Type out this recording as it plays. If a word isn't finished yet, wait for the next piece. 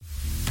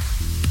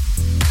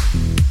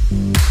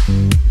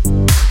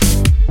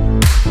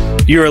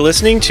You are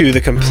listening to the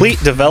Complete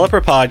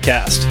Developer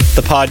Podcast,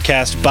 the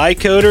podcast by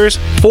coders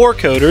for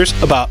coders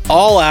about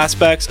all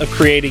aspects of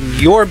creating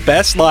your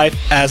best life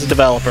as a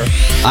developer.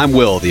 I'm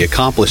Will, the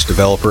accomplished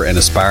developer and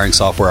aspiring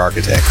software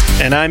architect.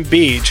 And I'm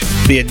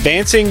Beej, the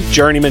advancing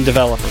journeyman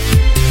developer.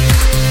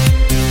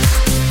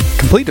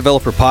 Complete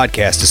Developer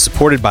Podcast is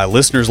supported by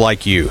listeners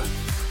like you.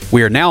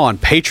 We are now on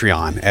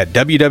Patreon at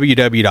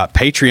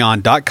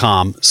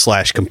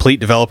www.patreon.com/Complete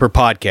Developer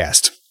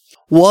Podcast.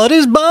 What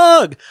is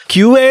bug?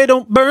 QA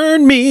don't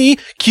burn me.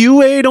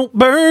 QA don't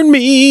burn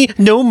me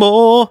no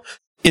more.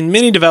 In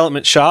many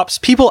development shops,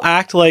 people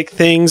act like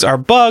things are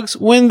bugs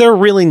when they're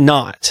really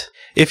not.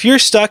 If you're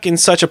stuck in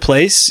such a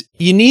place,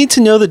 you need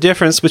to know the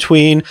difference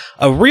between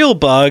a real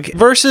bug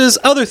versus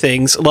other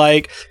things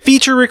like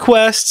feature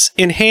requests,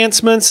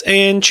 enhancements,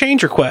 and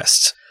change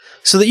requests,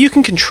 so that you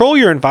can control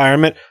your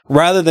environment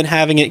rather than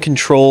having it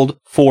controlled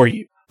for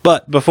you.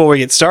 But before we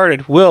get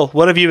started, Will,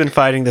 what have you been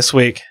fighting this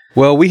week?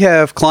 Well, we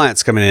have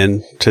clients coming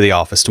in to the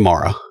office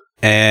tomorrow.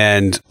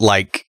 And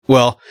they're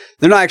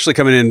not actually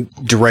coming in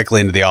directly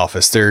into the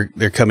office. They're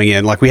coming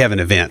in, we have an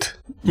event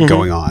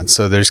going on.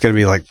 So there's going to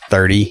be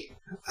 30,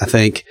 I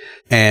think.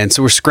 And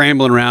so we're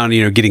scrambling around,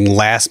 getting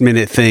last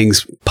minute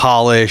things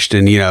polished.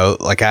 And, I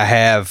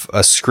have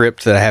a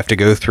script that I have to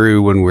go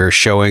through when we're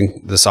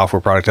showing the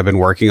software product I've been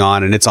working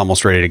on, and it's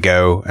almost ready to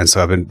go. And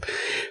so I've been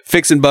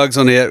fixing bugs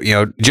on it.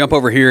 Jump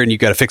over here and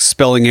you've got to fix a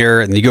spelling error.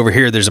 And then you go over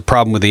here, there's a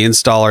problem with the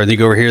installer. And then you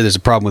go over here, there's a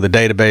problem with the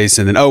database.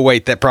 And then, oh,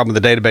 wait, that problem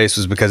with the database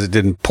was because it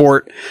didn't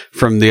port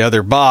from the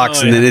other box.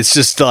 Oh, and then it's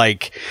just I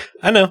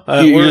know.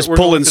 You're just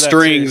pulling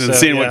strings and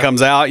seeing what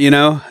comes out,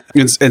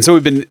 And so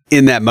we've been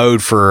in that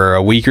mode for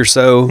a week or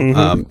so.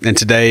 And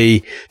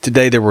today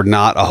there were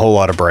not a whole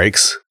lot of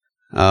breaks.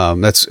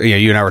 That's,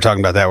 you and I were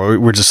talking about that.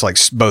 We're just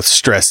both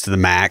stressed to the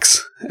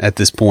max at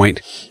this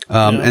point.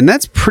 And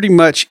that's pretty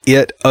much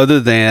it,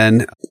 other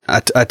than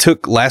I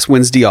took last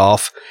Wednesday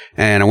off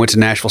and I went to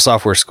Nashville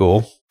Software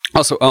School.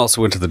 I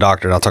also went to the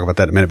doctor, and I'll talk about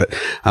that in a minute, but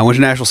I went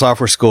to Nashville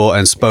Software School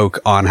and spoke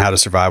on how to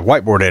survive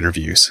whiteboard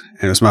interviews.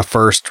 And it was my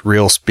first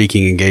real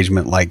speaking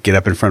engagement, get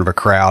up in front of a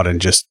crowd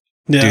and just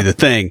do the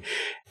thing.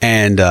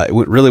 And it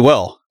went really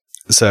well.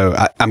 So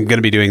I'm going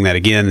to be doing that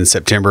again in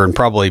September, and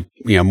probably,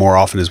 more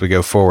often as we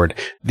go forward.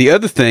 The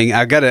other thing,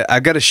 I've got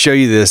to show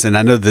you this, and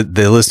I know that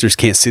the listeners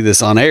can't see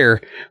this on air,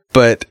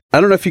 but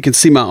I don't know if you can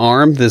see my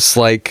arm, this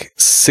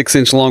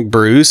 6-inch long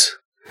bruise.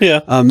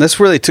 Yeah. That's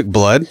where they took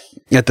blood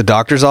at the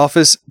doctor's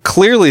office.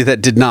 Clearly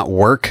that did not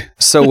work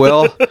so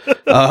well.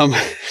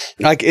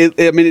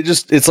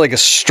 It's like a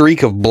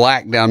streak of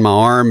black down my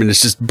arm, and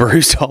it's just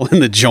bruised all in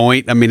the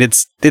joint.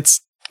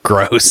 It's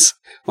gross.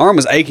 My arm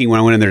was aching when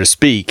I went in there to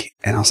speak,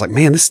 and I was like,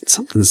 man,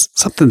 something's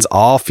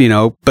off,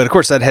 But of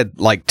course, I'd had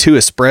 2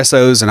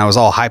 espressos, and I was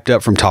all hyped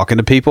up from talking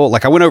to people.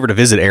 I went over to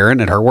visit Erin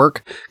at her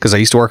work because I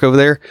used to work over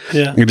there.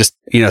 Yeah. And just,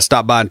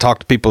 stop by and talk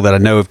to people that I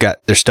know have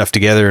got their stuff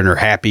together and are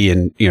happy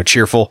and,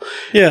 cheerful.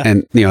 Yeah.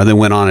 And, then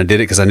went on and did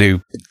it because I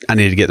knew I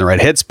needed to get in the right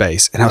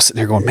headspace. And I was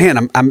sitting there going,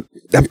 man, I'm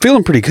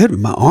feeling pretty good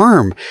with my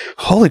arm.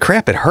 Holy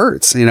crap, it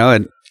hurts,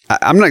 and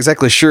I'm not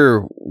exactly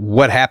sure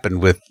what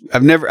happened with.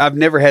 I've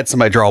never had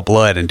somebody draw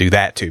blood and do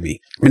that to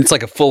me. It's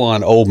like a full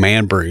on old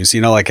man bruise.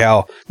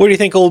 How. Where do you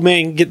think old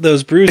men get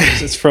those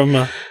bruises? It's from.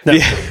 No,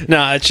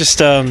 it's just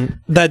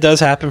that does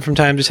happen from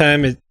time to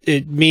time.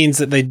 It means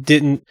that they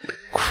didn't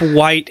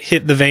quite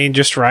hit the vein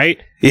just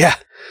right. Yeah,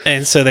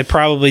 and so they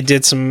probably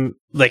did some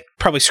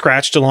probably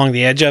scratched along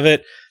the edge of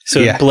it, so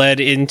it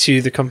bled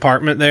into the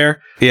compartment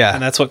there. Yeah,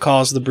 and that's what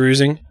caused the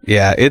bruising.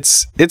 Yeah,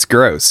 it's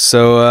gross.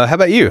 So how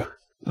about you?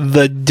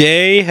 The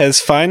day has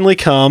finally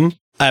come.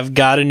 I've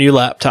got a new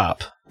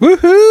laptop.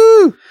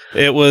 Woohoo!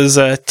 It was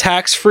a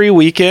tax-free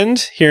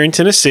weekend here in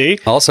Tennessee.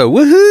 Also,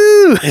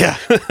 woohoo! Yeah.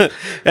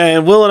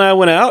 And Will and I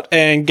went out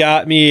and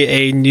got me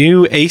a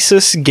new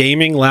Asus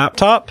gaming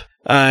laptop.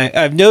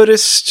 I've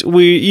noticed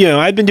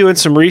I'd been doing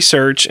some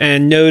research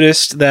and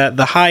noticed that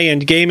the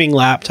high-end gaming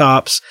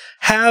laptops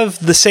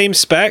have the same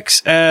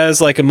specs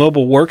as a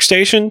mobile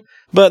workstation,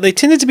 but they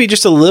tended to be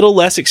just a little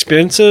less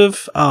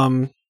expensive.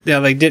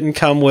 They didn't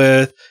come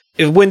with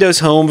Windows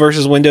Home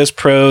versus Windows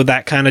Pro,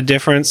 that kind of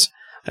difference.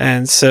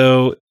 And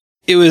so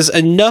it was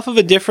enough of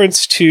a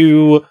difference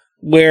to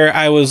where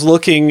I was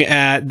looking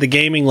at the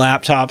gaming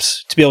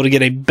laptops to be able to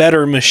get a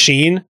better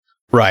machine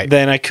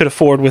than I could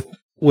afford with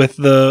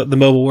the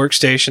mobile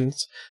workstations.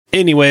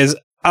 Anyways,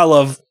 I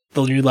love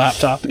the new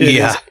laptop. It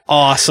is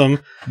awesome.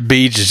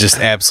 Beej is just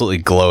absolutely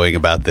glowing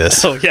about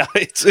this. Oh, yeah.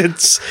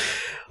 It's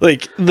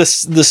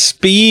the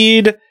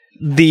speed,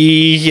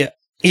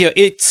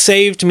 it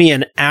saved me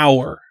an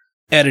hour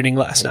editing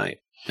last night.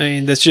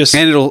 That's just...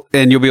 And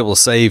you'll be able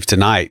to save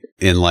tonight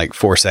in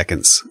 4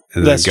 seconds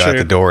and then go out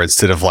the door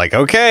instead of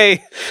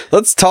okay,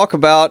 let's talk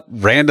about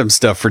random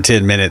stuff for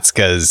 10 minutes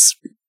because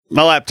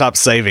my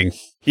laptop's saving.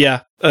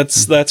 Yeah,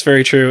 that's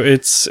very true.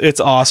 It's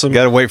awesome.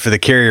 Got to wait for the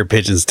carrier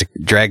pigeons to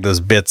drag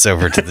those bits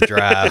over to the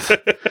drive.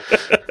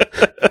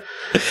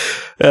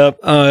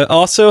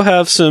 Also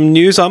have some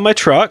news on my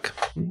truck.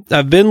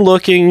 I've been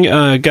looking,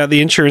 got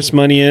the insurance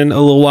money in a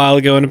little while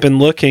ago and I've been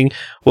looking.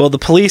 Well, the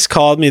police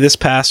called me this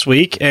past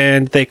week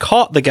and they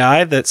caught the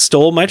guy that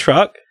stole my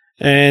truck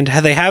and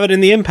they have it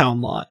in the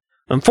impound lot.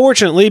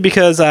 Unfortunately,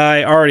 because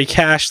I already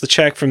cashed the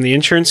check from the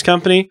insurance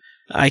company,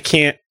 I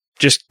can't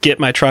just get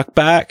my truck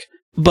back.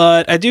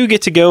 But I do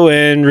get to go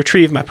and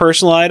retrieve my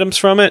personal items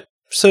from it.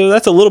 So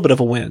that's a little bit of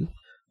a win.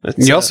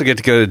 You also get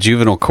to go to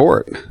juvenile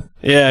court.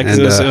 Yeah,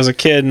 because it was a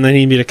kid and they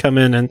need me to come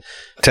in and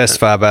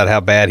testify about how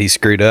bad he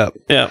screwed up.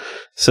 Yeah.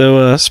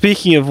 So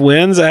speaking of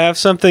wins, I have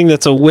something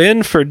that's a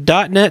win for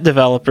 .NET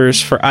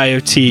developers for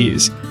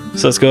IoTs.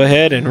 So let's go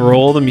ahead and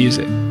roll the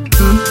music.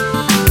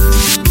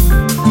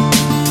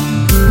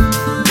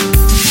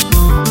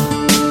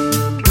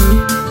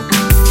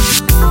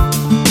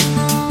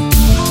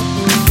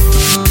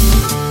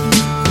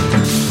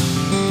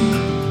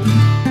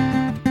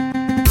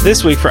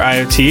 This week for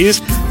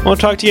IoTs, I want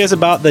to talk to you guys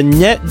about the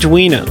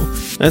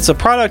NetDuino. It's a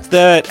product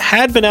that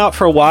had been out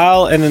for a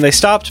while and then they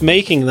stopped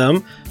making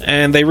them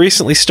and they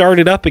recently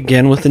started up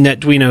again with the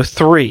NetDuino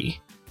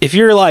 3. If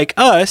you're like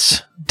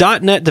us,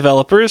 .NET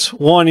developers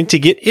wanting to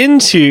get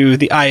into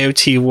the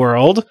IoT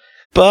world,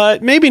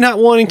 but maybe not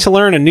wanting to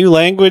learn a new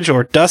language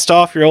or dust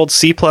off your old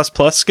C++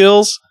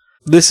 skills,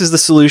 this is the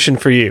solution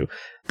for you.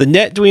 The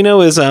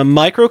NetDuino is a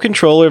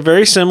microcontroller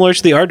very similar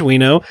to the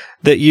Arduino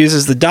that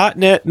uses the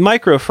 .NET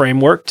micro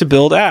framework to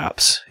build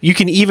apps. You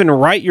can even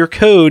write your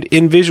code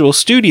in Visual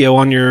Studio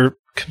on your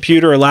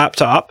computer or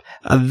laptop.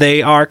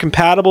 They are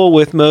compatible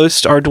with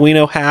most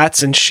Arduino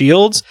hats and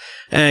shields.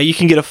 You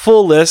can get a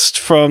full list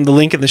from the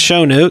link in the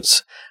show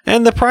notes.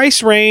 And the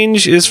price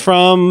range is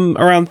from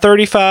around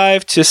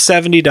 $35 to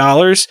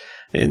 $70.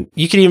 And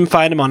you can even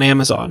find them on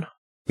Amazon.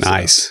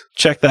 Nice. So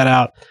check that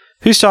out.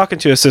 Who's talking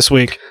to us this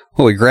week?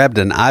 Well, we grabbed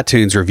an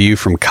iTunes review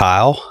from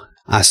Kyle.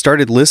 I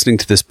started listening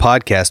to this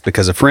podcast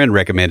because a friend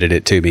recommended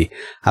it to me.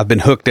 I've been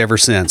hooked ever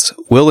since.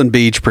 Will and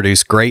Beach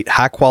produce great,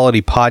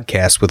 high-quality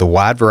podcasts with a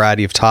wide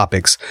variety of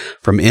topics,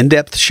 from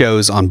in-depth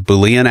shows on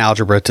Boolean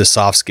algebra to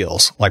soft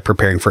skills, like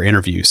preparing for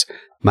interviews.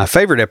 My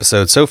favorite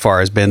episode so far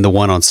has been the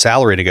one on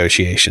salary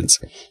negotiations.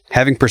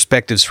 Having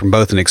perspectives from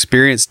both an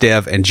experienced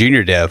dev and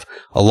junior dev,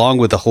 along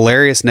with the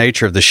hilarious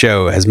nature of the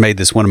show, has made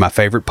this one of my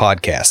favorite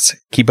podcasts.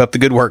 Keep up the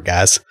good work,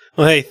 guys.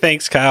 Well, hey,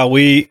 thanks, Kyle.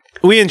 We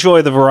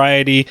enjoy the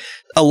variety.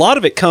 A lot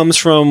of it comes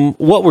from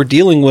what we're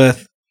dealing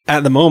with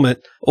at the moment,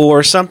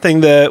 or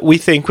something that we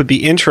think would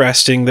be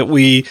interesting that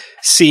we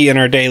see in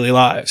our daily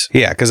lives.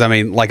 Yeah, because I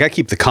mean, like I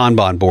keep the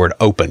Kanban board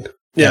open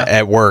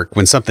at work.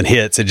 When something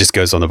hits, it just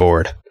goes on the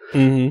board.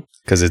 Mm-hmm.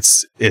 Because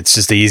it's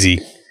just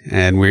easy,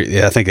 and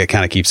I think that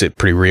kind of keeps it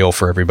pretty real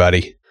for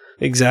everybody.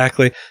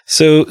 Exactly.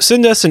 So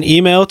send us an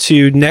email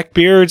to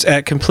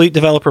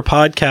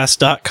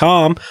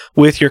neckbeards@completedeveloperpodcast.com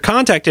with your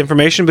contact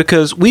information,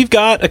 because we've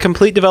got a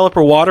Complete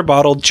Developer water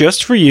bottle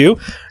just for you.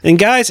 And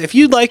guys, if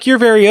you'd like your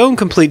very own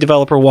Complete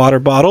Developer water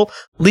bottle,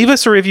 leave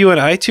us a review on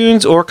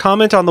iTunes or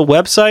comment on the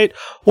website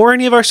or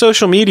any of our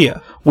social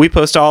media. We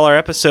post all our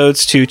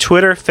episodes to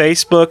Twitter,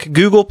 Facebook,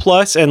 Google+,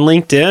 and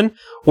LinkedIn.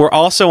 We're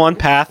also on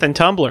Path and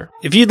Tumblr.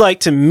 If you'd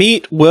like to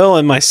meet Will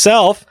and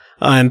myself,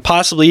 and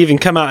possibly even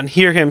come out and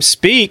hear him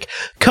speak,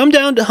 come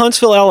down to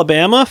Huntsville,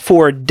 Alabama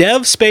for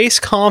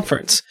DevSpace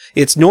Conference.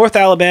 It's North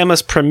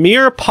Alabama's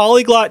premier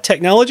polyglot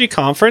technology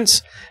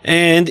conference.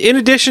 And in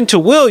addition to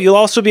Will, you'll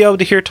also be able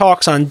to hear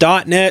talks on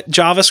 .NET,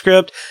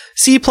 JavaScript,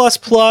 C++,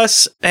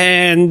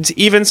 and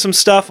even some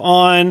stuff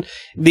on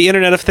the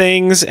Internet of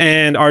Things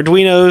and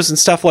Arduinos and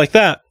stuff like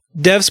that.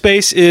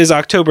 DevSpace is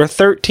October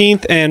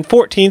 13th and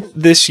 14th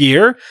this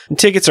year. And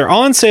tickets are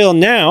on sale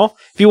now.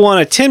 If you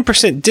want a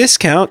 10%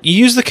 discount, you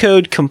use the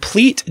code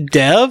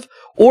COMPLETEDEV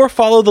or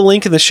follow the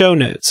link in the show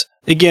notes.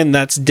 Again,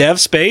 that's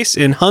DevSpace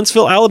in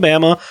Huntsville,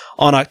 Alabama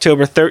on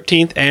October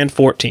 13th and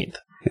 14th.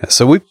 Yeah,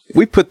 so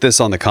we put this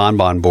on the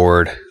Kanban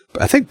board,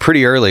 I think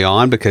pretty early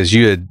on, because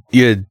you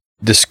had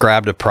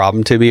described a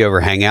problem to me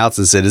over Hangouts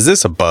and said, "Is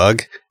this a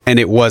bug?" And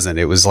it wasn't.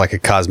 It was like a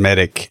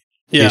cosmetic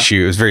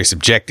issue. It was very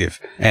subjective.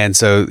 And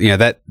so,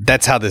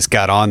 that's how this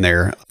got on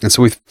there. And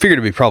so we figured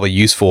it'd be probably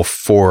useful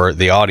for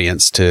the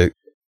audience to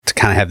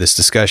kind of have this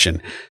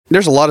discussion.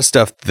 There's a lot of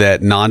stuff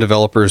that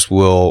non-developers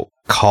will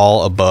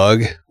call a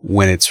bug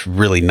when it's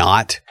really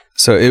not.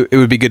 So it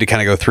would be good to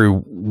kind of go through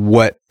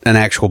what an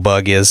actual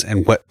bug is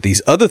and what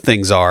these other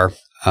things are,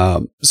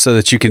 so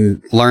that you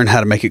can learn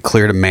how to make it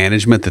clear to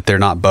management that they're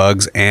not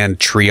bugs and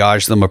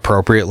triage them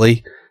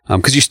appropriately.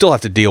 Because you still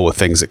have to deal with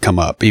things that come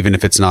up, even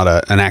if it's not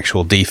an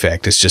actual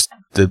defect. It's just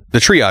the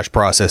triage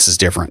process is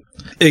different.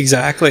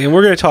 Exactly. And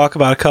we're going to talk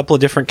about a couple of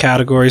different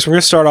categories. We're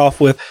going to start off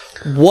with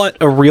what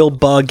a real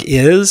bug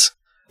is,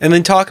 and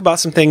then talk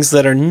about some things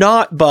that are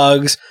not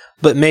bugs,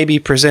 but may be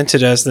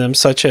presented as them,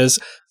 such as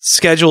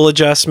schedule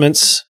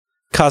adjustments,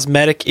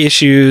 cosmetic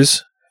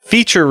issues,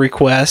 feature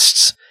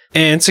requests,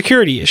 and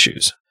security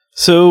issues.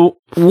 So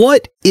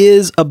what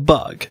is a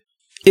bug?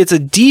 It's a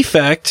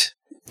defect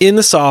in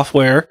the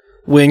software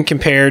when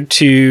compared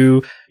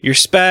to your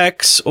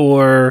specs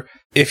or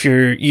if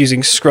you're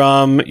using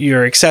Scrum,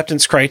 your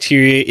acceptance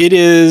criteria, it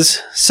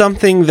is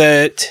something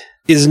that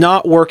is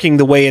not working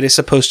the way it is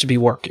supposed to be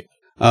working.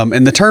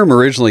 And the term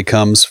originally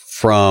comes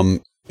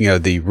from,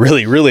 the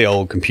really, really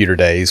old computer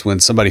days when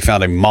somebody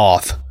found a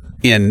moth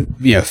in,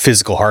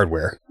 physical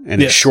hardware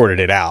and it shorted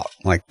it out.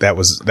 Like that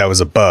was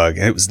a bug.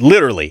 And it was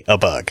literally a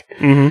bug.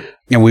 Mm-hmm.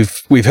 And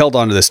we've held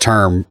on to this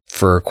term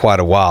for quite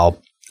a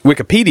while.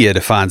 Wikipedia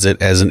defines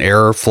it as an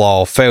error,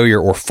 flaw,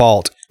 failure, or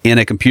fault in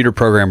a computer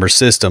program or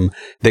system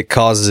that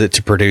causes it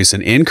to produce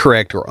an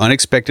incorrect or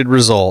unexpected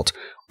result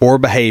or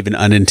behave in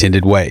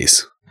unintended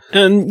ways.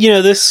 And,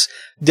 this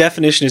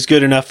definition is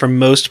good enough for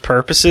most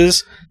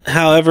purposes.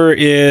 However,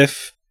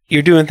 if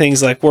you're doing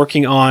things like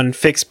working on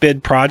fixed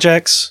bid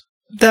projects,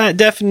 that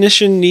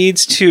definition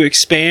needs to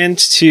expand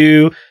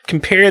to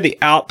compare the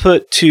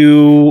output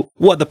to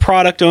what the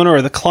product owner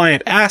or the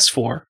client asked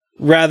for,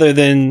 rather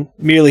than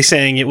merely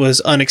saying it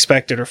was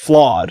unexpected or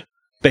flawed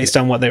based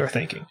on what they were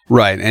thinking.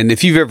 Right. And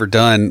if you've ever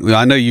done,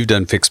 I know you've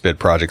done fixed bid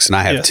projects and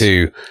I have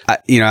too.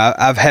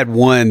 I've had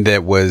one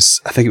that was,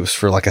 I think it was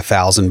for like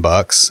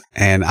 $1,000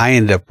 and I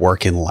ended up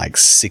working like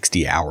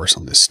 60 hours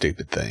on this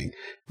stupid thing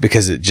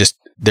because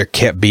there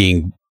kept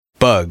being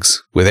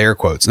bugs with air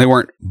quotes. And they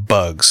weren't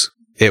bugs.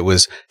 It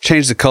was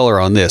change the color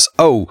on this.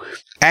 Oh,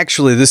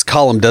 actually this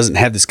column doesn't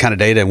have this kind of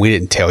data and we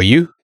didn't tell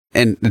you.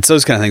 And it's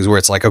those kind of things where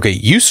it's like, okay,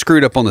 you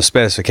screwed up on the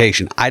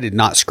specification. I did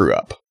not screw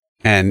up.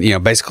 And,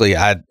 basically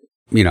I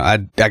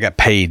got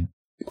paid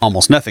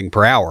almost nothing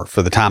per hour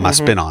for the time I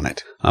spent on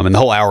it. And the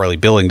whole hourly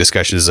billing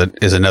discussion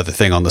is another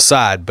thing on the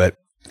side. But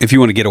if you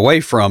want to get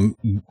away from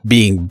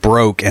being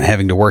broke and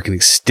having to work an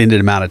extended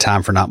amount of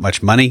time for not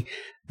much money,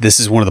 this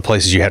is one of the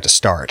places you have to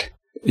start.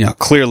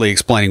 Clearly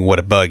explaining what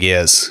a bug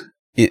is,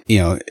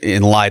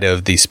 in light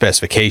of the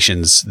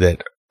specifications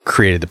that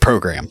created the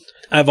program.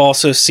 I've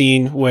also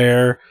seen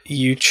where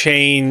you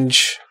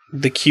change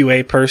the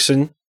QA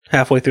person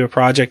halfway through a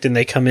project and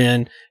they come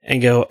in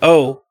and go,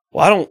 oh,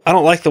 well, I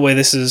don't like the way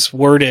this is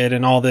worded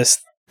and all this,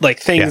 like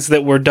things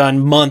that were done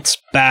months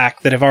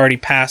back that have already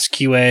passed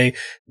QA,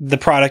 the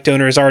product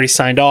owner has already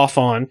signed off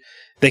on.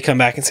 They come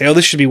back and say, oh,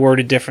 this should be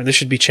worded different. This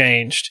should be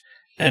changed.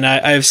 And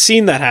I've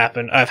seen that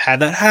happen. I've had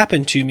that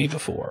happen to me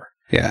before.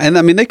 Yeah. And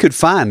I mean, they could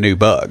find new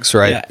bugs,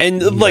 right? Yeah.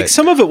 And like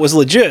some of it was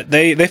legit.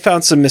 They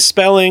found some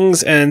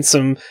misspellings and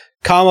some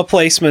comma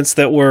placements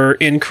that were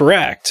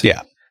incorrect.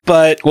 Yeah.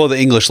 But the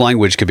English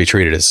language could be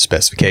treated as a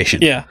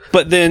specification. Yeah.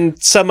 But then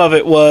some of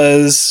it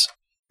was,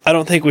 I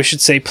don't think we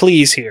should say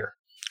please here.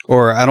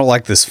 Or I don't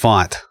like this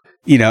font.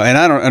 And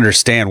I don't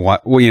understand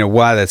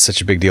why that's such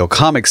a big deal.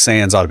 Comic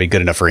Sans ought to be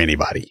good enough for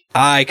anybody.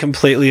 I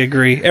completely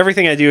agree.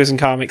 Everything I do is in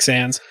Comic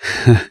Sans.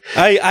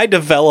 I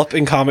develop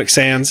in Comic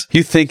Sans.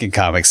 You think in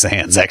Comic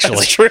Sans, actually.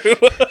 That's true.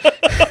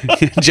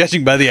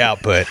 Judging by the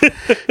output.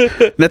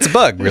 That's a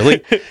bug,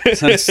 really.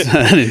 It's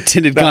not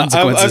unintended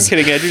consequences.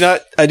 I'm kidding.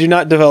 I do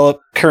not develop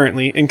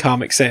currently in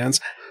Comic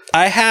Sans.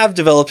 I have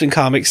developed in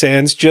Comic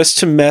Sans just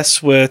to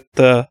mess with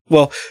it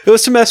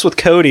was to mess with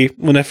Cody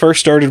when I first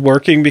started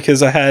working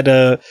because I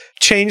had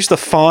changed the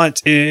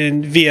font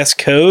in VS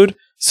Code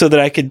so that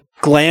I could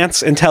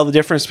glance and tell the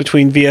difference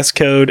between VS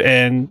Code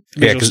and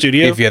Visual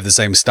Studio. If you have the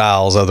same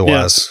styles,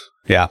 otherwise.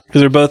 Yeah. Because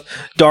they're both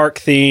dark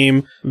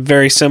theme,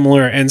 very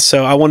similar. And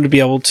so I wanted to be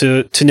able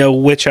to know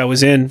which I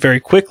was in very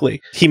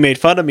quickly. He made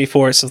fun of me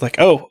for it. So I was like,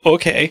 oh,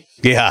 okay.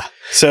 Yeah.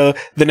 So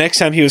the next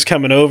time he was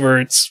coming over,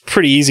 it's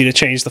pretty easy to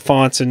change the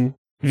fonts in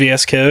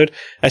VS Code.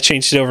 I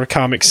changed it over to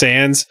Comic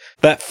Sans.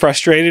 That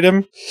frustrated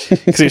him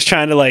because he was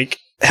trying to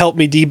help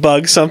me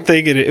debug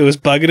something and it was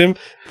bugging him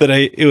that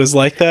it was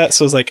like that.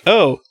 So I was like,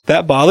 oh,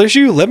 that bothers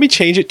you? Let me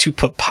change it to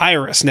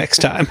Papyrus next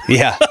time.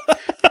 Yeah.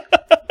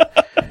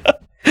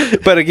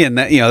 But again,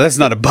 that's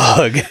not a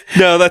bug.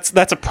 No,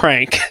 that's a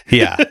prank.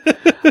 Yeah.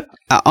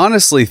 I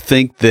honestly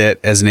think that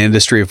as an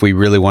industry, if we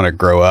really want to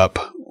grow up,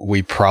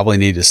 we probably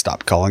need to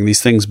stop calling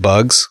these things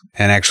bugs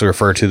and actually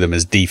refer to them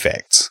as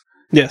defects.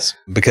 Yes.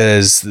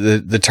 Because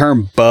the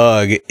term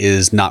bug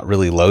is not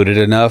really loaded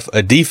enough.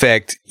 A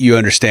defect, you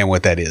understand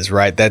what that is,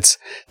 right? That's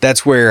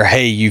where,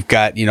 hey, you've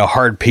got,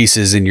 hard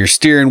pieces in your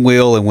steering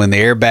wheel and when the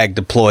airbag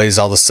deploys,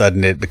 all of a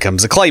sudden it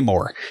becomes a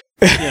claymore.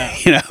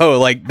 Yeah.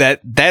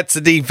 That's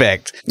a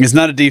defect. It's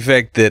not a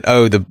defect that,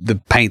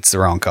 the paint's the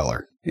wrong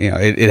color.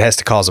 It has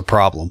to cause a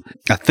problem.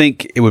 I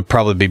think it would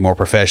probably be more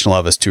professional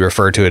of us to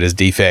refer to it as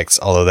defects,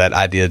 although that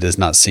idea does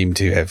not seem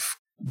to have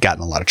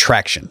gotten a lot of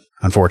traction,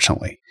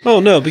 unfortunately.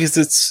 Oh, no, because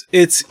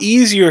it's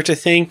easier to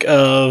think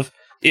of,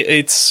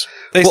 it's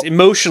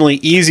emotionally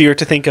easier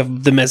to think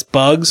of them as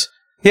bugs.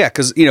 Yeah,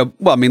 because, you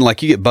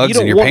get bugs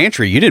in your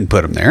pantry. You didn't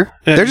put them there.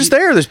 They're just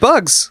there. There's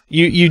bugs.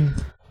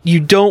 You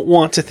don't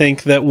want to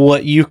think that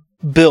what you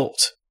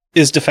built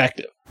is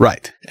defective.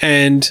 Right.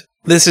 And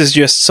this is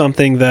just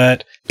something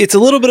that it's a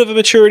little bit of a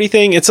maturity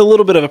thing. It's a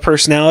little bit of a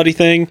personality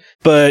thing,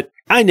 but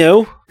I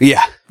know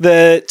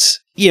that,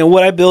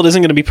 what I build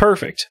isn't going to be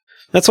perfect.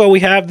 That's why we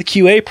have the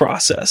QA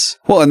process.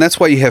 Well, and that's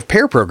why you have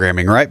pair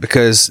programming, right?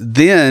 Because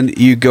then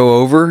you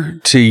go over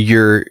to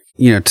your,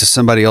 to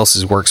somebody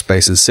else's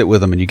workspace and sit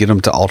with them, and you get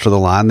them to alter the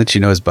line that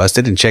you know is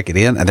busted and check it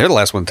in, and they're the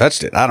last one that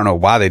touched it. I don't know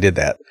why they did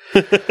that.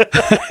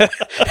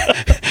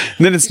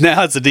 Then it's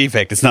a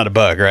defect. It's not a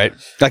bug, right?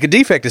 Like a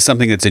defect is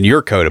something that's in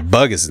your code. A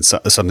bug is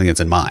something that's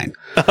in mine.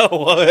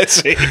 Oh, well, I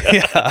see.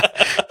 Yeah.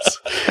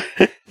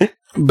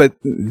 But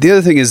the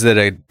other thing is that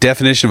a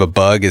definition of a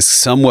bug is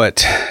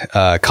somewhat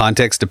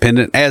context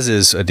dependent, as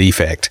is a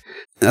defect.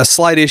 A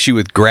slight issue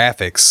with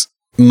graphics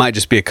might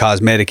just be a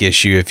cosmetic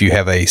issue if you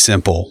have a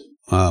simple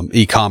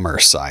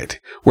e-commerce site.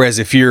 Whereas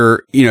if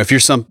you're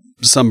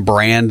some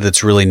brand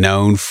that's really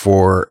known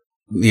for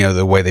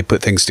the way they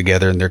put things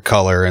together and their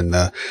color and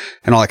all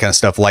that kind of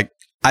stuff. Like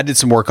I did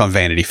some work on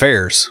Vanity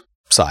Fair's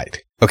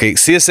site. Okay,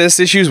 CSS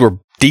issues were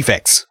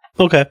defects.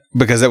 Okay,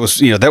 because that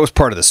was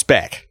part of the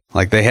spec.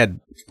 Like they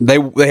had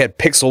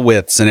pixel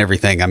widths and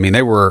everything. I mean,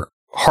 they were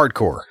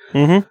hardcore.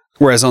 Mm-hmm.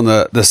 Whereas on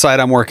the site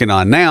I'm working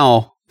on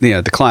now,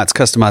 the clients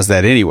customize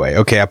that anyway.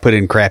 Okay, I put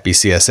in crappy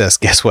CSS.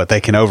 Guess what?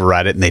 They can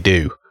override it, and they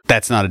do.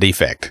 That's not a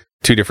defect.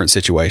 Two different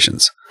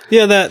situations.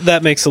 Yeah,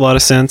 that makes a lot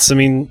of sense. I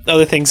mean,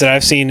 other things that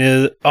I've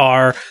seen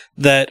are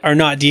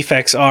not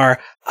defects are,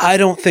 I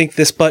don't think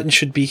this button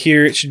should be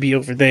here. It should be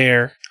over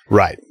there.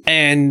 Right.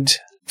 And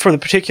for the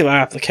particular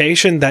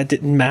application, that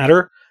didn't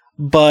matter.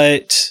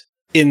 But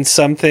in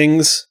some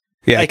things,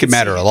 it could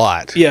matter a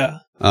lot. Yeah.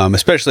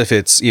 Especially if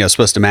it's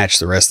supposed to match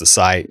the rest of the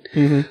site.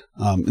 Mm-hmm.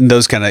 And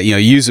those kind of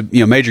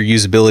major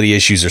usability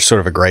issues are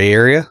sort of a gray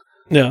area.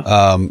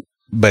 Yeah.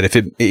 But if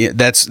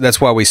that's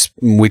why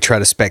we try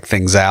to spec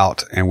things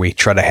out, and we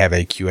try to have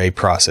a QA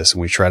process,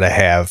 and we try to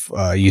have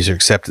user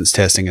acceptance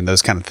testing and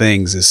those kind of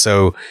things, is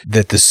so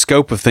that the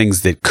scope of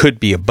things that could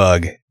be a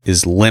bug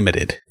is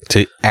limited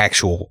to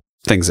actual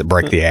things that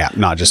break the app,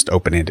 not just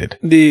open ended.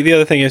 The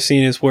other thing I've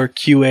seen is where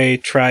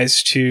QA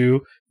tries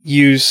to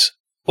use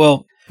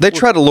they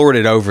try to lord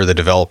it over the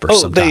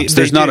developers sometimes.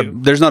 There's not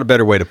a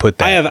better way to put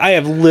that. I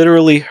have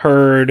literally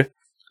heard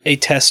a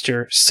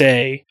tester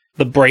say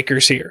the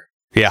breaker's here.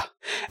 Yeah.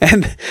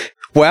 And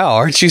wow,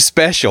 aren't you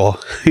special?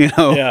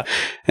 Yeah.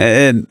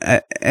 And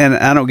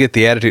I don't get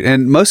the attitude.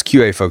 And most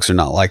QA folks are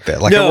not like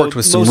that. Like I worked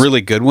with some really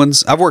good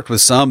ones. I've worked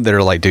with some that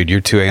are like, dude, you're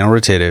too anal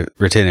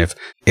retentive.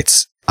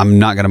 I'm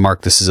not going to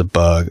mark this as a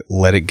bug.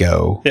 Let it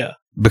go. Yeah.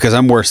 Because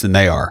I'm worse than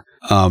they are.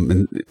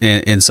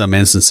 In some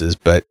instances,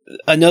 but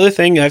another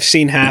thing I've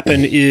seen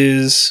happen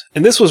is,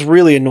 and this was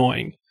really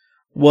annoying,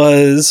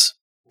 was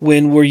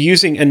when we're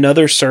using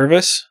another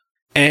service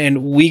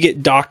and we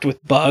get docked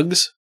with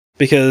bugs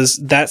because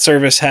that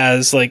service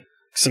has like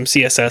some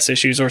CSS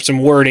issues or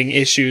some wording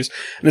issues,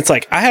 and it's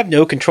like I have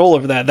no control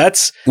over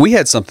that. We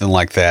had something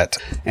like that,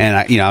 and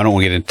I don't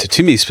want to get into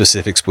too many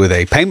specifics with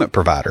a payment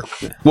provider.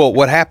 Well,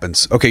 what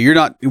happens? Okay,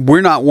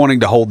 we're not wanting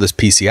to hold this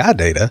PCI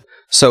data,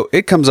 so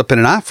it comes up in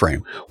an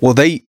iframe. Well,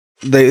 they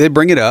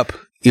bring it up,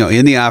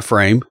 in the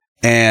iframe,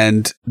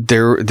 and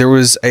there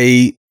was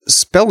a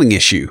spelling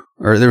issue,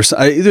 or there was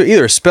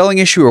either a spelling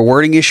issue or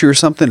wording issue or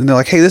something, and they're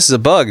like, hey, this is a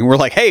bug, and we're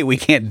like, hey, we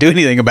can't do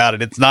anything about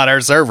it. It's not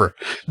our server.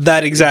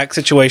 That exact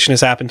situation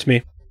has happened to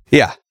me.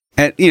 Yeah.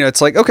 And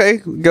it's like, okay,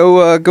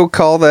 go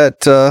call that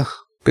 $1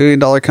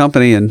 billion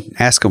company and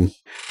ask them.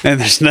 And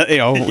there's no,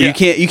 you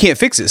can't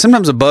fix it.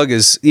 Sometimes a bug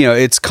is,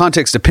 it's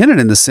context dependent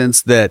in the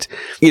sense that,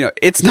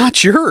 it's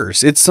not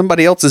yours. It's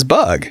somebody else's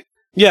bug.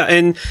 Yeah.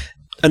 And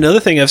another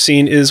thing I've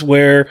seen is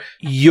where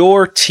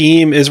your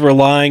team is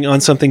relying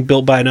on something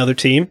built by another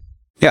team.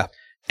 Yeah.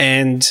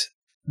 And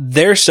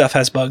their stuff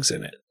has bugs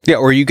in it. Yeah.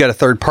 Or you got a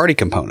third party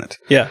component.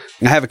 Yeah.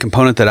 I have a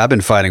component that I've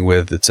been fighting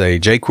with. It's a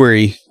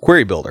jQuery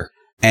query builder.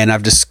 And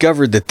I've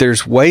discovered that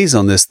there's ways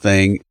on this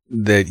thing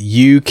that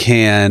you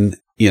can,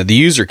 the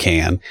user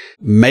can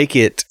make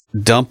it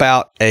dump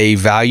out a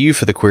value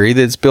for the query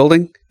that it's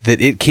building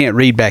that it can't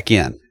read back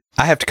in.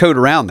 I have to code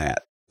around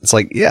that. It's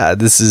like, yeah,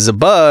 this is a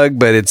bug,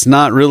 but it's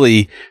not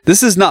really,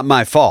 this is not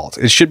my fault.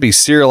 It should be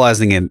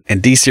serializing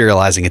and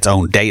deserializing its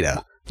own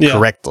data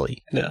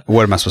correctly. Yeah.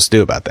 What am I supposed to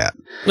do about that?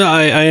 No,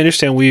 I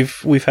understand.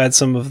 We've had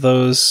some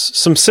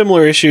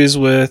similar issues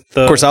with.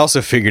 Of course, I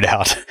also figured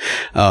out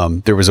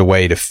there was a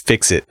way to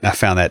fix it. I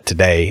found that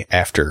today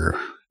after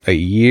a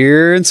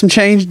year and some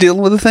change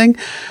dealing with the thing.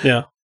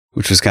 Yeah.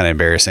 Which was kind of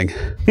embarrassing.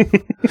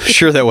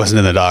 Sure, that wasn't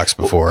in the docs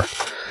before.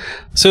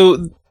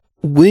 So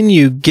when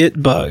you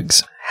get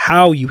bugs,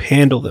 how you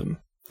handle them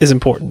is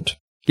important.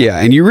 Yeah,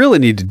 and you really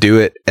need to do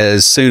it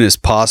as soon as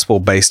possible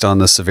based on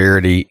the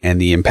severity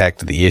and the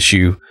impact of the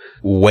issue,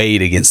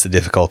 weighed against the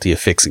difficulty of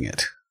fixing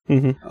it.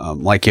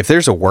 Mm-hmm. Like if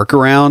there's a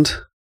workaround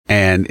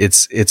and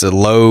it's a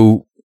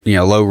low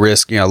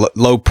risk,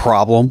 low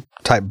problem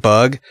type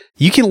bug,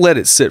 you can let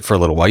it sit for a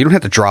little while. You don't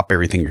have to drop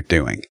everything you're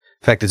doing.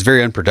 In fact, it's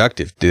very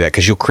unproductive to do that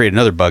because you'll create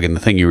another bug in the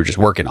thing you were just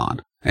working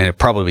on, and it'll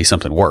probably be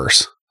something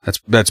worse.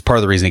 That's part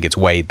of the reason it gets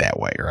weighed that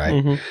way, right?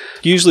 Mm-hmm.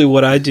 Usually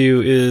what I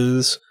do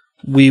is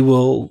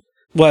we'll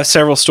have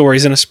several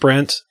stories in a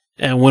sprint,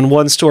 and when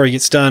one story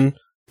gets done,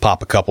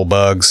 pop a couple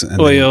bugs.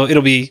 And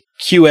it'll be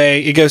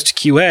QA. It goes to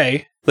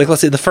QA, Like,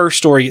 let's say the first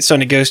story gets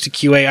done, it goes to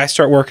QA, I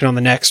start working on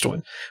the next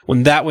one.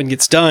 When that one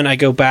gets done, I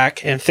go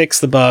back and fix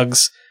the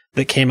bugs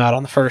that came out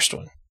on the first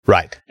one.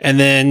 Right. And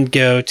then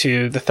go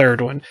to the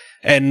third one.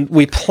 And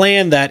we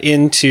plan that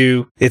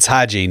into... It's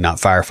hygiene, not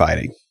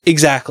firefighting.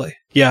 Exactly.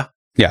 Yeah.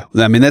 Yeah.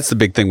 I mean, that's the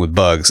big thing with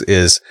bugs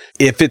is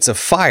if it's a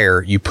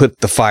fire, you put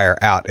the fire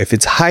out. If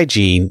it's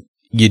hygiene,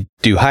 you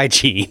do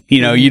hygiene.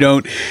 You know, you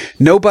don't...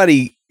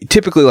 Nobody...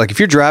 Typically, like if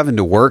you're driving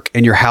to work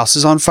and your house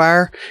is on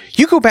fire,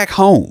 you go back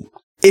home.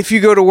 If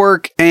you go to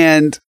work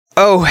and,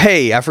 oh,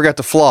 hey, I forgot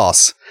to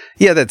floss.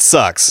 Yeah, that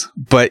sucks.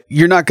 But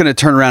you're not going to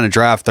turn around and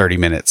drive 30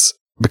 minutes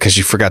because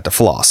you forgot to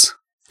floss.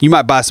 You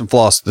might buy some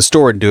floss at the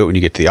store and do it when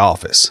you get to the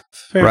office.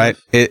 Fair right?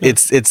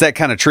 It's that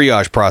kind of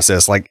triage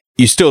process. Like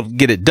you still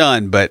get it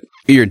done, but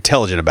you're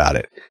intelligent about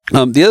it.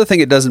 The other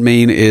thing it doesn't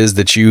mean is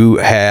that you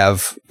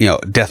have,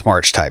 death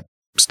march type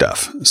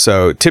stuff.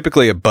 So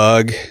typically a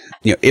bug,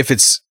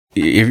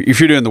 if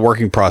you're doing the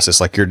working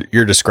process, like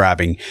you're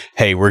describing,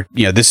 hey,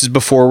 this is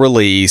before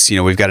release,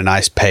 we've got a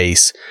nice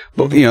pace,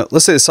 but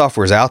let's say the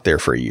software's out there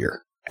for a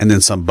year and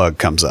then some bug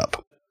comes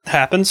up.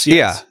 Happens.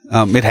 Yes.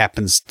 Yeah. It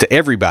happens to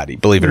everybody,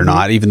 believe it or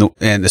not,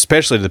 and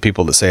especially to the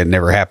people that say it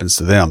never happens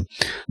to them.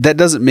 That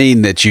doesn't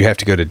mean that you have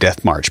to go to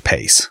death march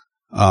pace.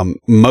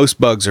 Most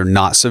bugs are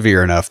not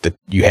severe enough that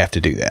you have to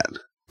do that.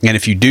 And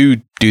if you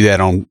do that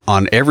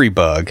on every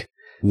bug,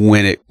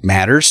 when it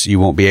matters, you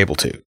won't be able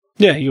to.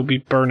 Yeah, you'll be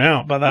burnt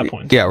out by that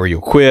point. Yeah, or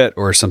you'll quit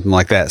or something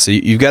like that. So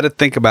you've got to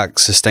think about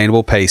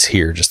sustainable pace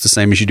here, just the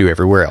same as you do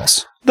everywhere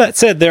else. That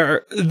said,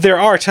 there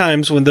are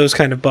times when those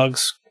kind of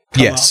bugs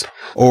come up.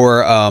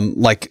 Or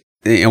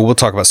we'll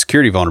talk about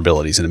security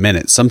vulnerabilities in a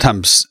minute.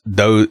 Sometimes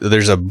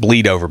there's a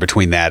bleed over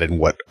between that and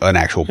what an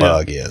actual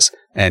bug is.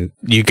 And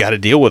you got to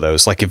deal with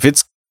those. Like if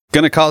it's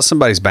going to cause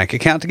somebody's bank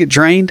account to get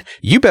drained,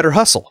 you better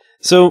hustle.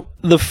 So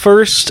the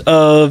first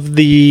of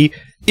the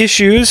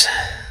issues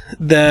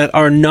that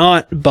are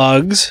not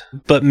bugs,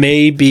 but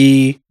may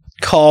be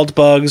called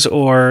bugs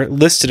or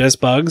listed as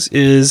bugs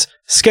is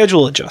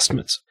schedule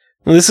adjustments.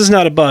 Now, this is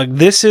not a bug.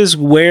 This is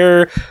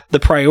where the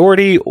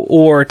priority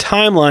or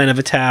timeline of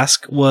a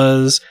task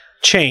was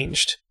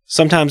changed,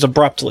 sometimes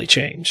abruptly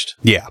changed.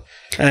 Yeah.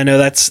 And I know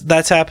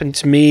that's happened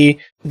to me,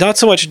 not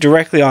so much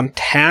directly on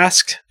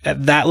task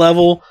at that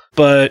level,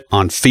 but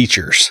on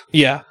features.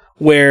 Yeah,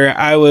 where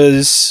I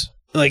was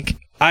like,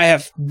 I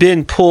have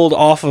been pulled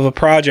off of a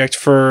project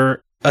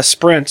for a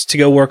sprint to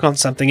go work on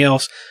something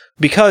else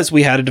because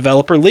we had a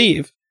developer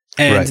leave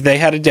and they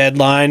had a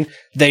deadline.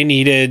 They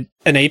needed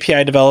an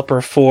API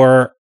developer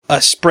for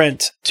a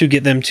sprint to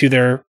get them to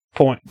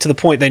the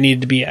point they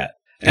needed to be at.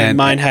 And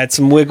mine had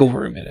some wiggle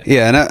room in it.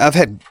 Yeah. And I've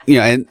had,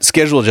 and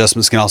schedule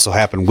adjustments can also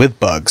happen with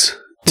bugs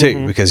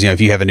too, because,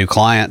 if you have a new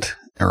client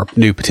or a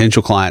new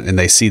potential client and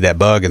they see that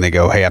bug and they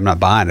go, hey, I'm not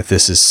buying if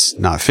this is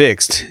not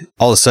fixed.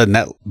 All of a sudden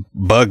that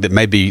bug that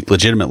may be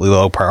legitimately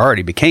low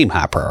priority became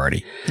high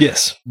priority.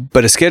 Yes.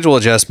 But a schedule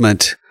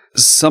adjustment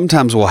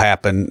sometimes will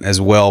happen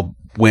as well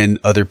when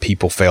other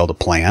people fail to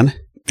plan.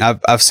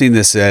 I've seen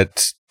this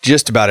at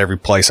just about every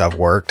place I've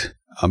worked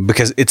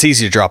because it's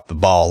easy to drop the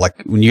ball.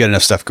 Like when you got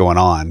enough stuff going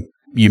on,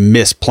 you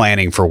miss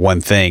planning for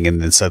one thing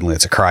and then suddenly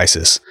it's a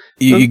crisis.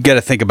 You got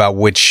to think about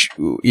which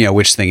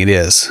thing it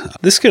is.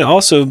 This can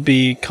also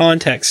be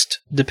context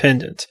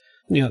dependent.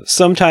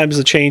 Sometimes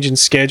a change in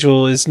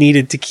schedule is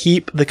needed to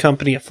keep the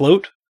company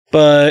afloat,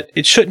 but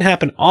it shouldn't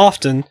happen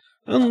often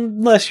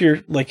unless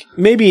you're like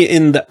maybe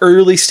in the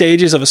early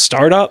stages of a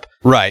startup.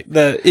 Right.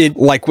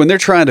 Like when they're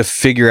trying to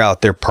figure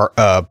out their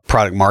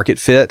product market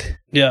fit.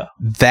 Yeah.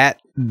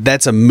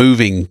 That's a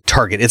moving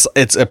target.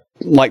 It's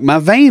like my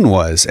vein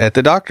was at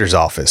the doctor's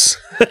office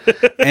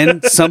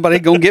and somebody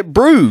gonna get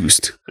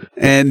bruised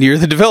and you're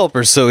the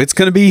developer. So it's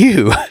going to be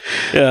you.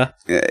 Yeah.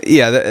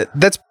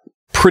 That's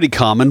pretty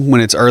common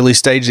when it's early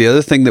stage. The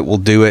other thing that will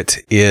do it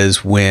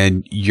is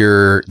when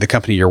the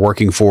company you're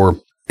working for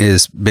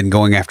has been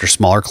going after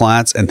smaller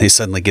clients and they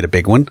suddenly get a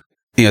big one.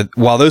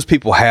 While those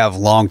people have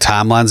long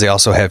timelines, they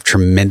also have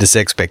tremendous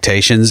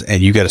expectations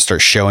and you got to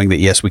start showing that,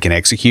 yes, we can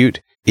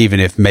execute, even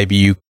if maybe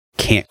you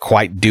can't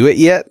quite do it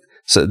yet.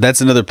 So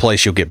that's another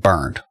place you'll get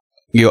burned.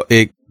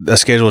 A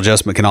schedule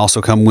adjustment can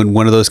also come when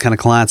one of those kind of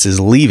clients is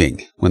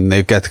leaving, when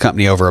they've got the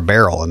company over a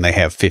barrel and they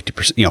have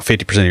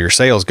 50% of your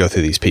sales go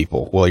through these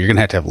people. Well, you're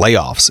going to have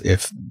layoffs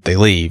if they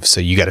leave. So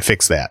you got to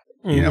fix that,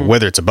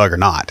 whether it's a bug or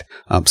not.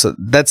 So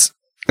that's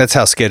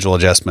how schedule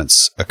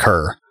adjustments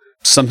occur.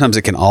 Sometimes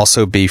it can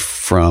also be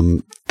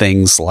from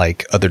things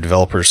like other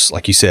developers,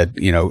 like you said,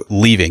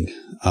 leaving,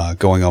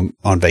 going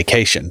on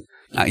vacation.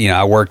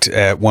 I worked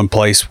at one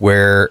place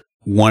where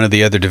one of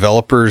the other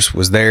developers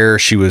was there.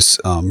 She was,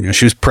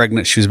 she was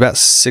pregnant. She was about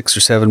 6 or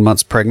 7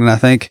 months pregnant, I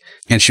think.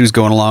 And she was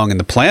going along. And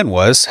the plan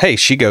was, hey,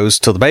 she goes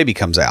till the baby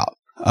comes out,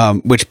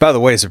 which, by the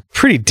way, is a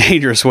pretty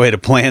dangerous way to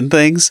plan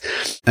things.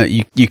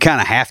 You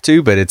kind of have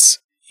to, but it's,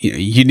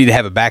 you need to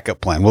have a backup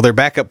plan. Well, their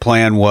backup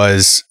plan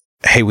was,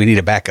 hey, we need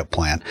a backup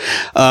plan.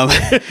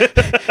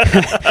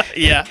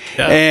 Yeah.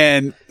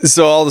 And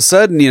so all of a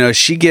sudden,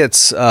 she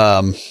gets,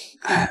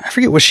 I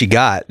forget what she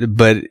got,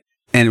 but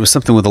and it was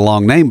something with a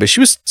long name, but she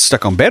was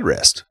stuck on bed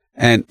rest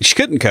and she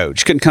couldn't code.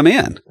 She couldn't come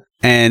in.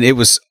 And it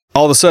was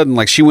all of a sudden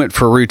like she went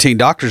for a routine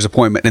doctor's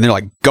appointment and they're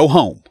like, go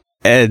home.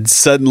 And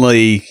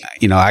suddenly,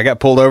 I got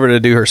pulled over to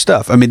do her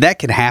stuff. I mean, that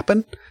can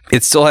happen.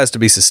 It still has to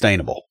be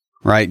sustainable,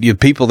 right? You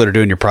people that are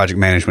doing your project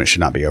management should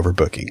not be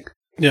overbooking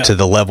to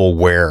the level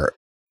where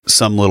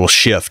some little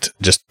shift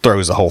just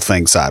throws the whole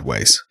thing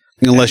sideways.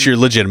 Unless you're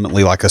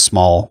legitimately like a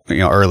small,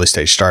 early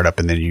stage startup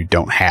and then you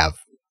don't have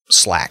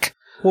slack.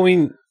 Well, I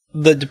mean,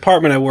 the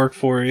department I work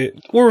for,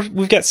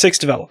 we've got 6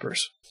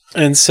 developers.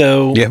 And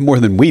so... Yeah, more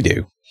than we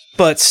do.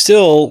 But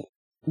still,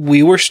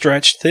 we were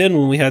stretched thin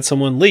when we had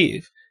someone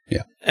leave.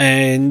 Yeah.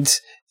 And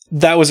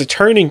that was a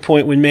turning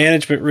point when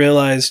management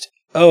realized,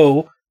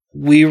 oh,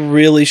 we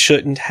really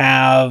shouldn't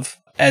have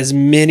as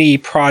many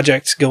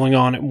projects going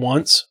on at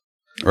once.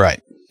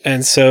 Right.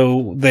 And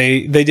so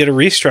they did a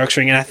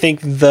restructuring. And I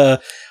think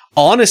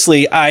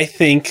honestly, I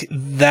think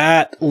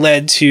that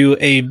led to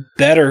a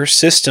better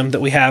system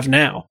that we have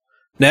now.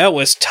 Now, it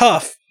was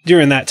tough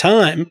during that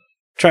time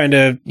trying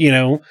to,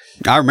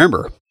 I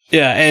remember.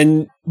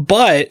 Yeah.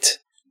 But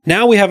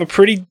now we have a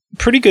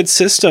pretty good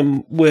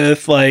system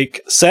with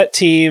like set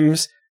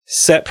teams,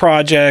 set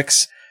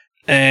projects,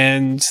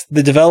 and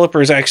the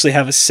developers actually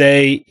have a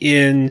say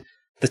in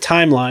the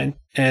timeline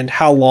and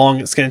how long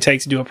it's going to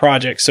take to do a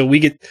project. So we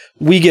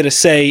get a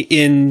say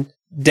in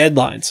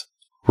deadlines.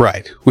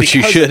 Right. Which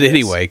you should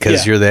anyway,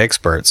 because you're the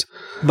experts.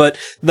 But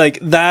like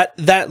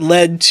that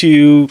led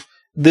to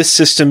this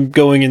system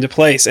going into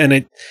place. And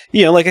it,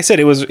 like I said,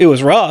 it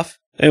was rough.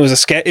 It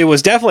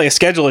was definitely a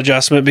schedule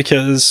adjustment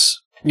because,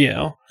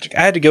 I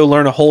had to go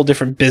learn a whole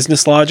different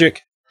business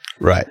logic.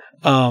 Right.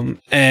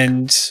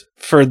 And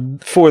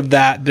for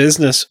that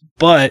business,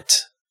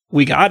 but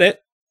we got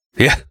it.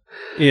 Yeah.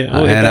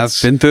 And I've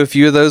been through a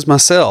few of those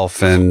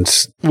myself, and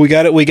we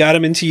got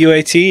them into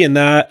UAT, and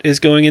that is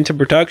going into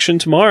production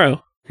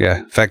tomorrow. Yeah.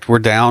 In fact, we're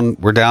down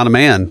a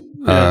man,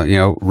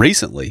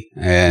 recently,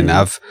 and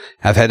I've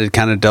had to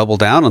kind of double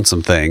down on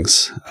some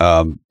things.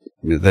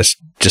 That's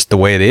just the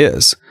way it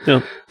is.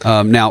 Yeah.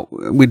 Now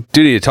we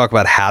do need to talk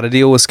about how to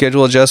deal with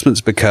schedule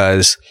adjustments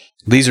because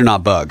these are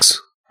not bugs.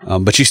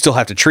 But you still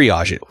have to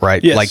triage it,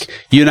 right? Yes. Like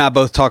you and I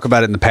both talk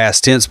about it in the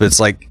past tense, but it's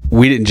like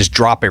we didn't just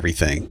drop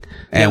everything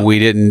and we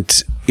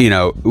didn't,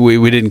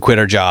 we didn't quit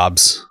our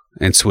jobs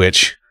and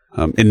switch.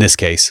 In this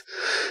case,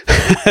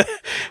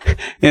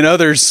 in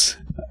others,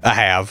 I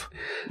have.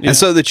 Yeah. And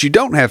so that you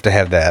don't have to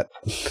have that,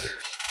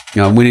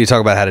 we need to talk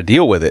about how to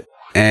deal with it.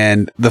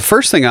 And the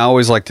first thing I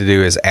always like to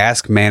do is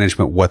ask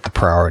management what the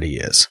priority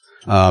is.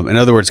 In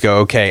other words, go,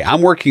 okay,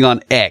 I'm working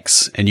on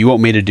X and you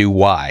want me to do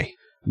Y.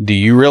 Do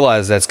you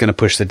realize that's going to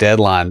push the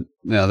deadline?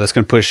 That's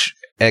going to push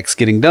X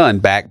getting done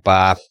back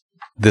by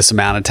this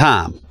amount of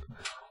time,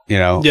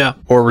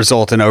 or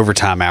result in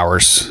overtime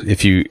hours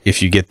if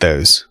you get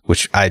those,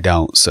 which I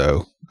don't.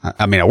 So,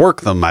 I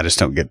work them. I just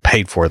don't get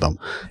paid for them.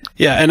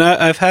 Yeah. And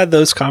I've had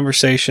those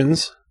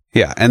conversations.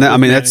 Yeah. And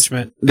that's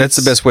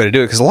the best way to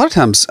do it. Cause a lot of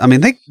times,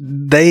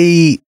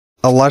 they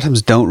a lot of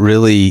times don't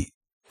really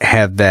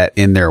have that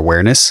in their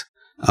awareness.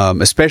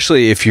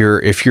 Especially if you're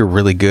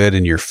really good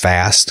and you're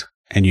fast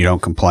and you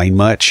don't complain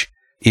much,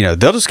 they'll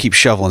just keep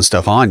shoveling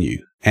stuff on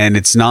you. And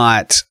it's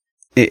not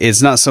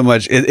so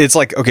much, it's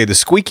like, okay, the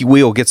squeaky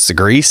wheel gets the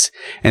grease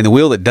and the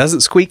wheel that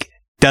doesn't squeak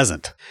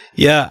doesn't.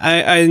 Yeah.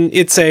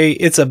 It's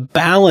a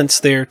balance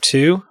there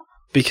too,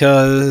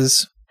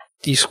 because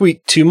you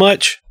squeak too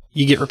much,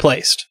 you get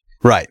replaced.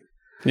 Right.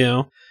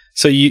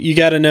 So you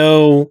got to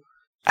know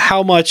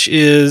how much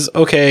is,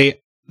 okay,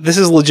 this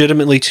is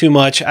legitimately too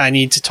much. I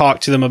need to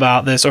talk to them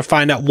about this or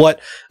find out what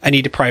I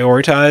need to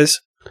prioritize.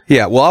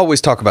 Yeah, well, I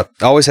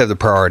always have the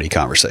priority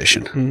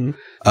conversation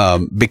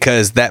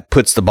because that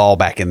puts the ball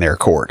back in their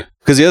court.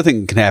 Because the other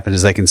thing that can happen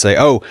is they can say,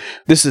 oh,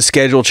 this is a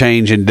schedule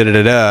change and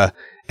da-da-da-da,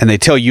 and they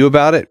tell you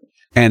about it.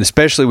 And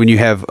especially when you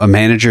have a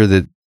manager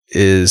that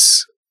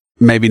is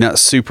maybe not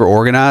super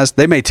organized,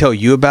 they may tell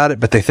you about it,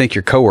 but they think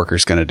your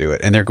coworker's going to do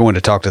it, and they're going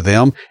to talk to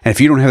them. And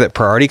if you don't have that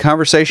priority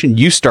conversation,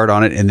 you start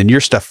on it, and then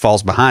your stuff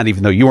falls behind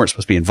even though you weren't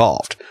supposed to be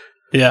involved.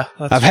 Yeah,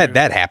 I've had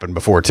that happen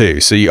before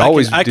too. So you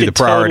always do the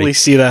priority. I totally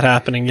see that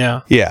happening.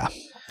 Yeah, yeah,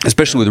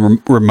 especially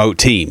with remote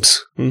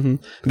teams. Mm-hmm.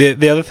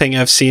 The other thing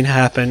I've seen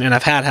happen, and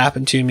I've had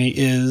happen to me,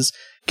 is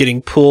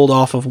getting pulled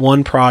off of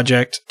one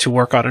project to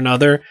work on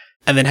another,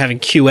 and then having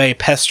QA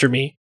pester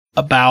me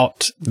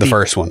about the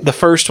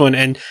first one,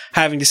 and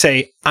having to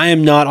say, "I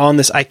am not on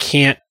this. I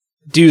can't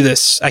do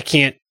this. I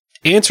can't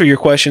answer your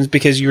questions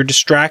because you're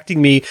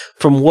distracting me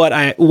from what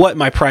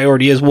my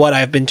priority is, what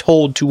I've been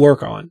told to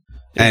work on."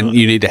 And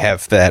you need to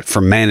have that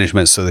from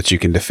management so that you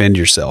can defend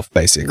yourself,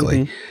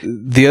 basically.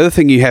 Mm-hmm. The other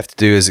thing you have to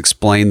do is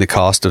explain the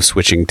cost of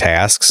switching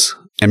tasks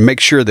and make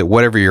sure that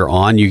whatever you're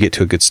on, you get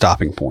to a good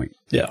stopping point.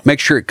 Yeah. Make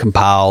sure it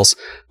compiles,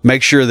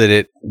 make sure that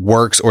it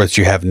works or that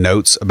you have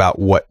notes about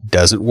what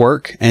doesn't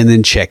work, and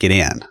then check it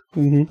in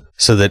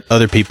so that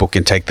other people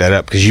can take that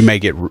up, because you may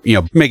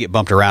get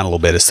bumped around a little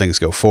bit as things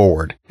go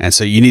forward. And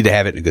so you need to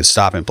have it in a good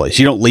stopping place.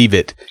 You don't leave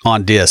it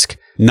on disk,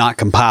 not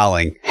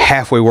compiling,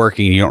 halfway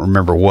working, and you don't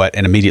remember what,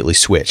 and immediately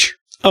switch.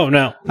 Oh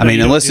no. I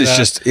mean, unless it's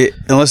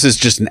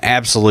just an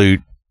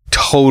absolute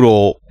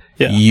total,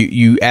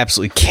 you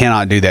absolutely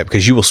cannot do that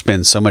because you will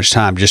spend so much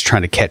time just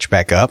trying to catch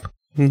back up.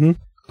 Mm-hmm.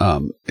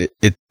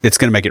 It's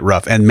going to make it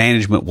rough, and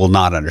management will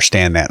not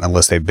understand that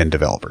unless they've been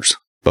developers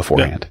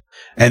beforehand.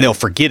 Yeah. And they'll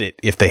forget it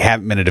if they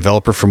haven't been a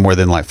developer for more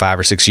than like 5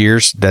 or 6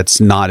 years.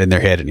 That's not in their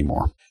head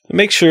anymore.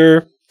 Make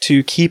sure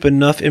to keep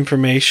enough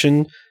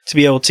information to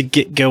be able to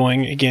get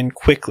going again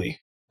quickly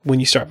when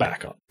you start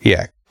back on.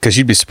 Yeah, because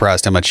you'd be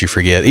surprised how much you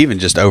forget, even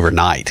just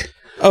overnight.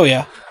 Oh,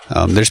 yeah.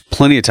 There's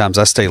plenty of times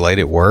I stay late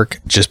at work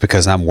just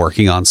because I'm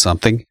working on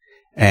something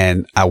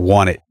and I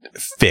want it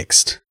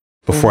fixed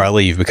before I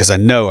leave because I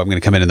know I'm going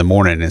to come in the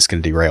morning and it's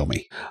going to derail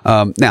me.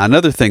 Now,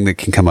 another thing that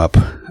can come up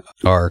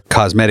are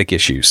cosmetic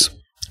issues.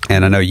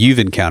 And I know you've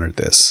encountered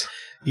this.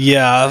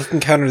 Yeah, I've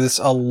encountered this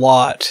a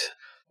lot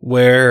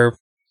where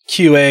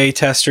QA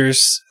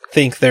testers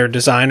think they're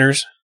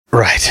designers.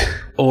 Right.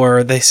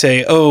 Or they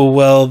say, oh,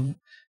 well,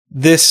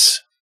 this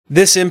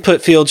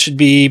input field should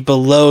be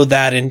below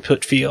that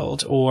input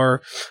field.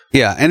 Or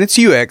yeah, and it's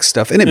UX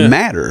stuff, and it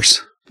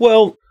matters.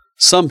 Well,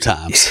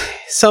 sometimes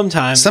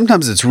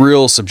it's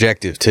real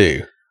subjective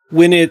too.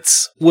 When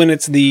it's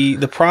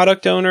the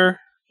product owner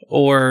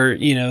or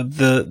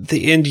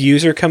the end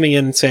user coming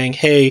in and saying,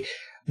 hey,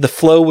 the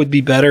flow would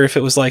be better if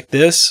it was like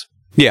this.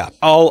 Yeah,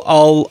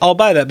 I'll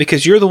buy that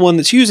because you're the one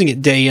that's using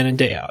it day in and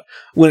day out.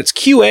 When it's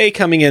QA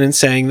coming in and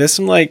saying this,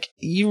 I'm like,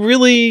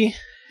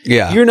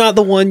 you're not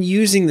the one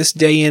using this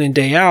day in and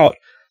day out.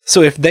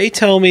 So if they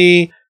tell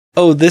me,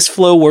 oh, this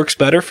flow works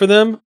better for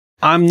them,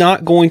 I'm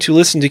not going to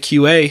listen to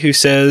QA who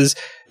says,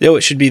 no,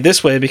 it should be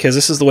this way because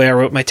this is the way I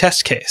wrote my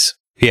test case.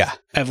 Yeah,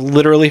 I've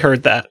literally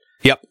heard that.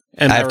 Yep,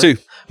 and I have too.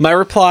 My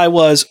reply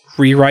was,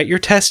 rewrite your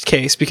test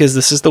case because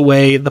this is the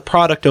way the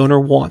product owner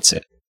wants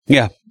it.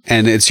 Yeah.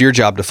 And it's your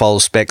job to follow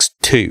specs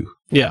too.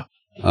 Yeah.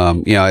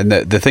 And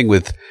the thing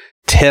with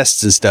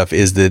tests and stuff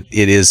is that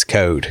it is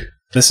code.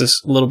 This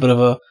is a little bit of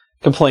a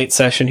complaint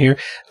session here.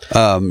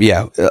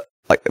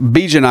 Like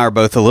BJ and I are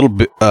both a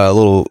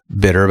little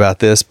bitter about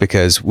this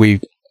because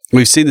we've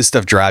seen this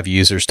stuff drive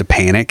users to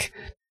panic,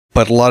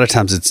 but a lot of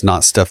times it's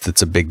not stuff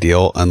that's a big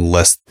deal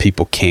unless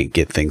people can't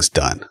get things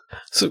done.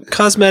 So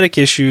cosmetic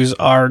issues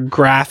are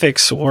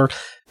graphics or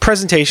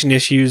presentation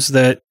issues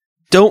that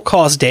don't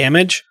cause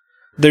damage.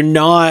 They're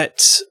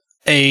not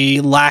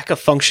a lack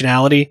of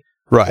functionality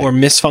or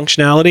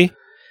misfunctionality.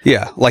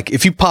 Yeah. Like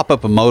if you pop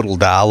up a modal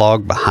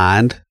dialog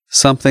behind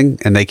something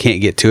and they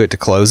can't get to it to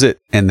close it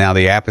and now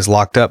the app is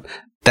locked up,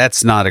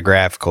 that's not a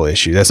graphical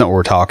issue. That's not what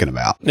we're talking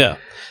about. Yeah.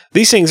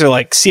 These things are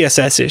like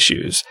CSS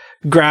issues,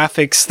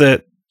 graphics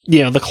that,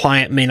 the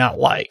client may not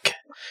like.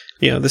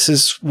 This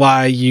is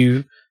why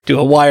you do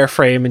a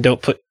wireframe and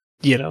don't put,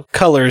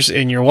 colors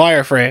in your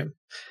wireframe.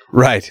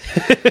 Right.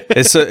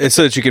 It's so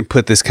that you can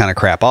put this kind of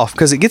crap off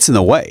because it gets in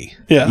the way.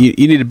 Yeah.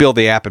 You need to build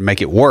the app and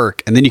make it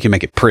work, and then you can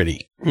make it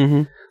pretty.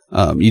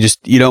 Mm-hmm.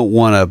 You don't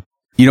want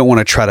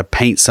to try to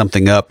paint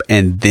something up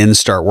and then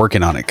start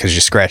working on it because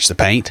you scratch the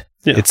paint.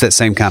 Yeah. It's that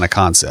same kind of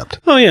concept.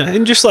 Oh yeah,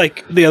 and just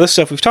like the other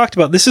stuff we've talked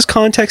about, this is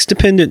context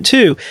dependent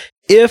too.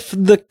 If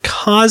the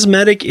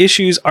cosmetic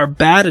issues are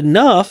bad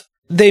enough,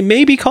 they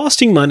may be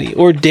costing money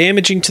or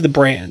damaging to the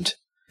brand.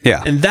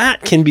 Yeah, and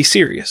that can be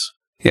serious.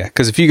 Yeah,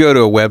 because if you go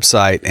to a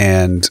website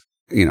and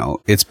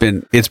it's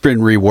been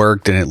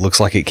reworked and it looks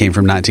like it came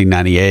from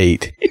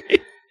 1998,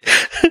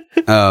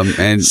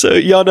 and so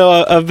y'all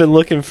know I've been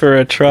looking for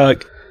a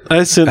truck.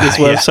 I sent this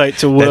website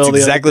to Will. That's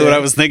exactly what I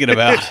was thinking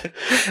about.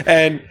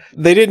 And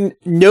they didn't.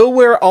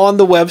 Nowhere on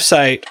the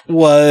website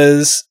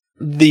was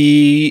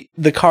the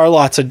car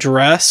lot's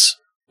address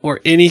or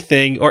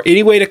anything, or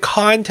any way to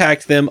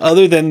contact them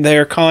other than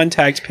their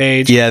contact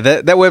page. Yeah,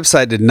 that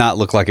website did not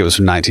look like it was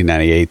from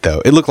 1998,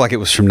 though. It looked like it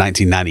was from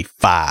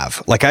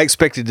 1995. Like, I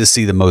expected to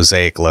see the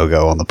Mosaic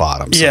logo on the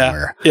bottom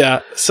somewhere.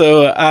 Yeah.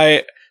 So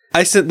I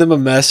sent them a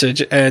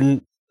message,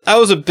 and I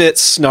was a bit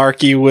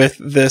snarky with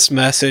this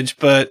message,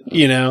 but,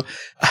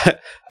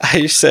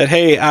 I said,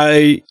 hey,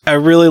 I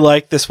really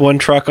like this one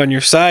truck on your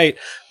site,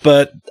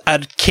 but I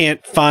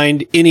can't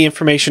find any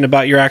information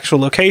about your actual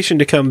location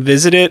to come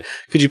visit it.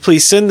 Could you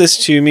please send this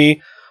to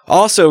me?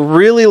 Also,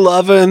 really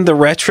loving the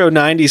retro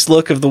 90s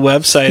look of the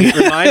website. It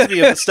reminds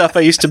me of the stuff I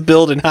used to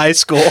build in high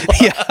school.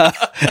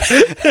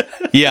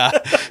 Yeah.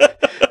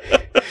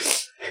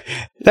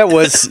 That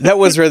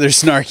was rather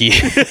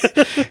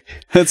snarky.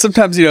 And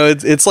sometimes,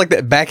 it's like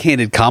that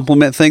backhanded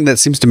compliment thing that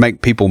seems to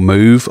make people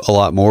move a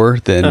lot more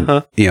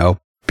than,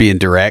 being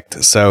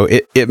direct. So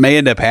it may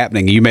end up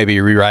happening. You may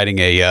be rewriting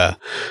a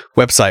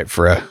website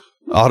for a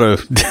auto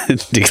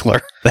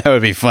dealer. That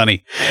would be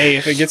funny. Hey,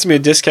 if it gets me a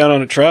discount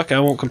on a truck, I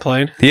won't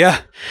complain.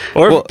 Yeah.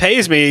 Or if it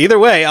pays me, either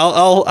way,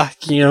 I'll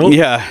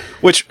Yeah.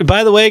 Which,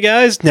 by the way,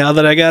 guys, now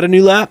that I got a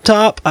new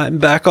laptop, I'm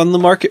back on the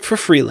market for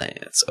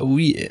freelance. Oh,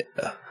 yeah.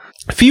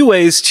 A few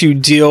ways to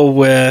deal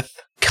with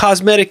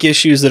cosmetic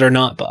issues that are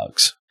not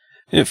bugs.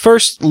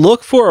 First,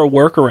 look for a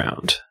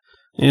workaround.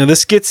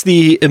 This gets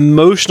the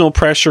emotional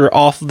pressure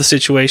off of the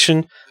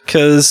situation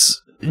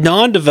because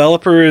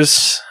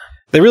non-developers,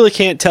 they really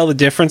can't tell the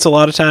difference a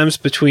lot of times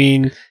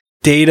between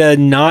data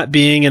not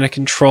being in a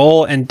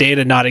control and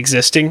data not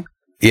existing.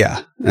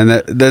 Yeah.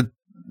 And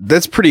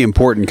that's pretty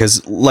important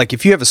because, like,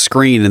 if you have a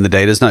screen and the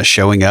data's not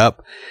showing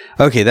up,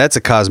 okay, that's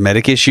a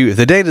cosmetic issue. If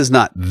the data's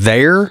not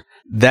there,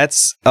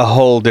 that's a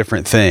whole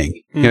different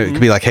thing. You know, it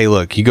could be like, hey,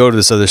 look, you go to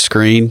this other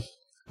screen,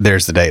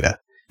 there's the data.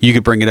 You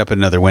could bring it up in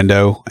another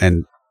window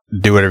and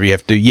do whatever you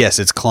have to do. Yes,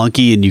 it's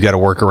clunky and you got to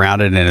work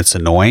around it and it's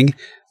annoying,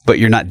 but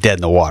you're not dead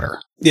in the water.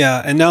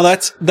 Yeah. And now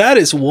that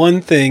is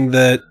one thing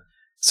that,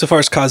 so far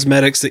as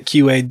cosmetics, that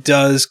QA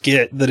does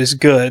get that is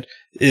good,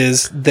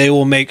 is they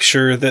will make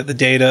sure that the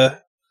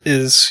data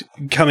is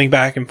coming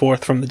back and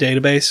forth from the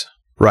database.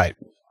 Right.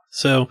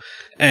 So,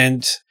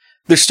 and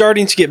they're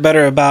starting to get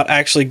better about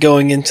actually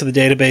going into the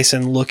database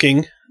and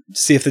looking to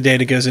see if the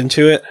data goes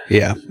into it.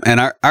 Yeah.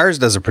 And ours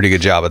does a pretty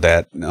good job of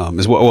that.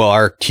 Well,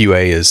 our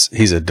QA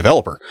he's a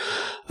developer.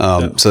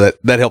 So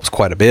that helps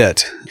quite a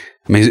bit.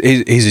 I mean,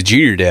 he's a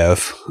junior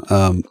dev.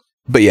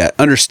 But yeah,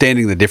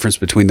 understanding the difference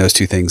between those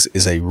two things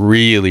is a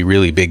really,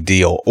 really big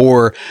deal.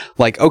 Or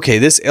like, okay,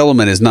 this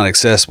element is not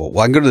accessible.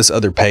 Well, I can go to this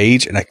other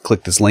page and I can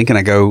click this link and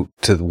I go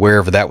to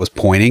wherever that was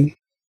pointing.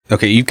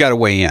 Okay, you've got to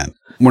weigh in.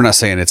 We're not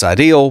saying it's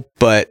ideal,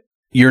 but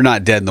you're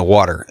not dead in the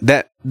water.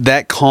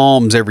 That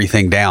calms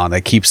everything down.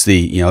 That keeps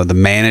the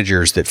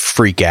managers that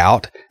freak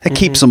out, that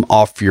keeps them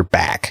off your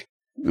back.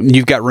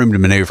 You've got room to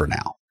maneuver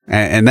now.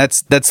 And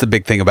that's the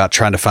big thing about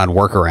trying to find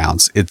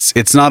workarounds.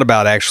 It's not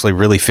about actually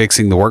really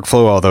fixing the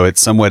workflow, although it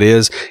somewhat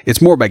is.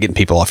 It's more about getting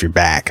people off your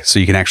back so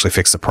you can actually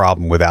fix the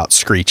problem without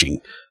screeching.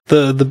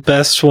 The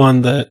best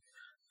one that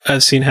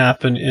I've seen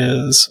happen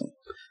is,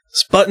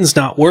 this button's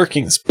not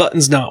working. This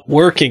button's not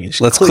working.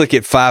 Let's click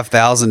it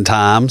 5,000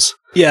 times.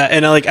 Yeah,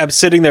 and I'm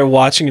sitting there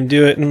watching him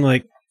do it, and I'm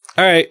like,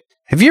 all right.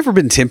 Have you ever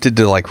been tempted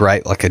to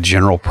write a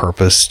general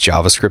purpose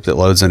JavaScript that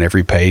loads on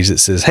every page that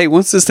says, hey,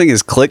 once this thing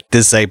is clicked,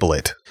 disable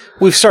it?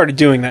 We've started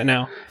doing that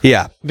now.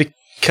 Yeah.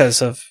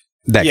 Because of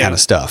that kind of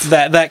stuff.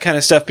 That kind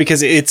of stuff,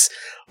 because it's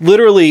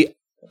literally,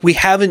 we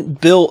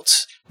haven't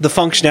built the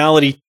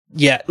functionality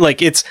yet.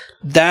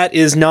 That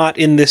is not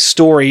in this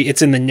story.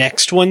 It's in the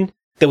next one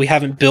that we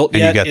haven't built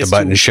yet. And you got the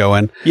button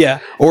showing. Yeah.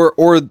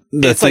 Or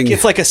the thing.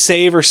 It's like a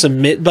save or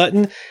submit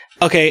button.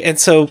 Okay. And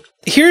so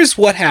here's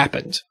what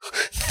happened.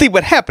 See,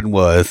 what happened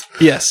was.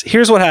 Yes.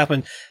 Here's what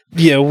happened.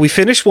 We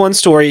finish one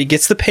story. It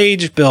gets the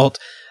page built.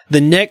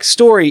 The next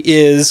story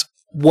is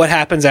what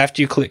happens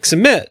after you click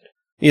submit,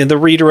 the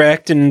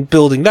redirect and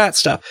building that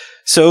stuff.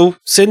 So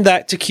send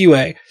that to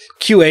QA.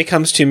 QA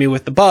comes to me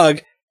with the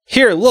bug.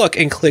 Here, look,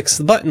 and clicks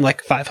the button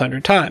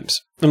 500 times.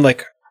 I'm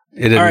like,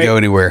 it didn't go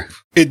anywhere.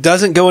 It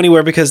doesn't go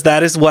anywhere because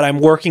that is what I'm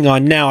working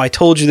on now. I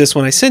told you this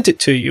when I sent it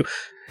to you.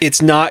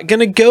 It's not going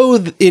to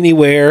go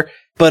anywhere,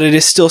 but it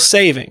is still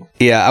saving.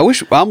 Yeah, I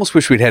almost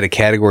wish we'd had a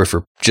category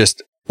for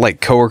just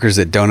coworkers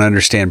that don't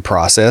understand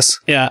process.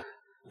 Yeah.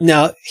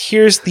 Now,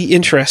 here's the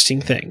interesting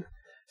thing.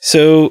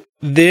 So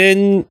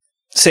then,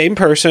 same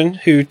person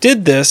who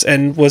did this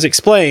and was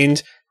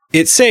explained,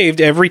 it saved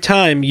every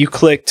time you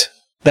clicked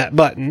that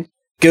button,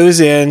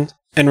 goes in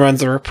and runs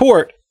the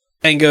report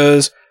and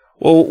goes,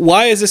 well,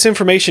 why is this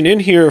information in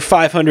here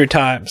 500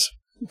 times?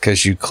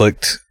 Because you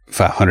clicked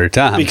 500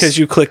 times. Because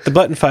you clicked the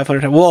button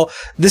 500 times. Well,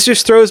 this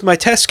just throws my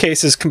test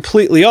cases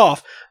completely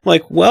off. I'm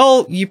like,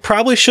 well, you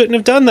probably shouldn't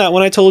have done that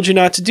when I told you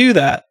not to do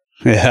that.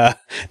 Yeah.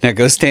 Now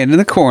go stand in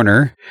the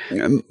corner.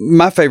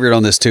 My favorite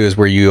on this too is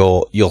where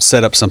you'll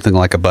set up something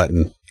like a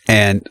button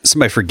and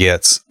somebody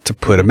forgets to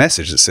put a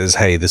message that says,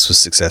 hey, this was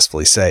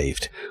successfully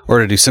saved, or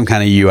to do some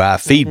kind of UI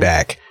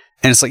feedback.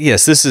 And it's like,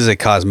 yes, this is a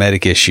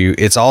cosmetic issue.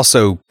 It's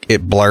also,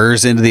 it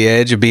blurs into the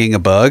edge of being a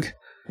bug.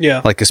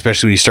 Yeah.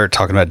 Especially when you start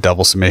talking about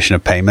double submission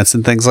of payments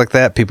and things like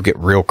that, people get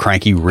real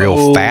cranky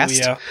real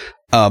fast.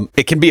 Yeah.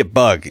 It can be a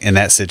bug in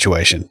that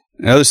situation.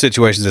 In other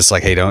situations, it's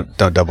like, hey, don't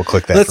double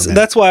click that.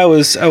 That's why I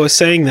was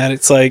saying that.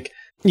 It's like,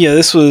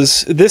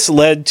 this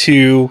led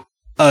to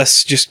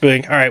us just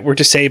being, all right, we're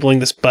disabling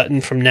this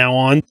button from now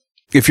on.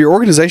 If your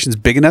organization's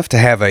big enough to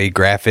have a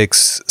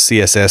graphics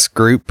CSS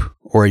group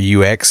or a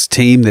UX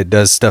team that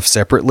does stuff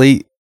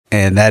separately,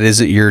 and that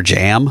isn't your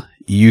jam,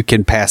 you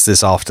can pass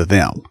this off to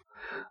them.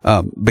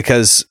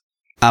 Because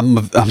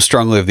I'm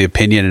strongly of the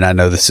opinion, and I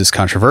know this is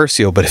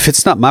controversial, but if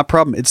it's not my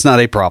problem, it's not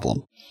a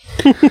problem.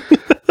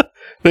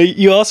 But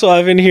you also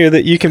have in here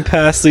that you can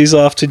pass these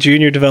off to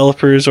junior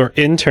developers or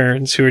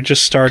interns who are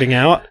just starting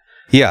out.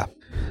 Yeah.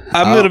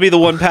 I'm going to be the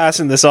one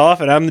passing this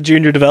off, and I'm the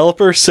junior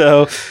developer,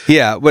 so...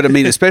 Yeah, but I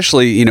mean,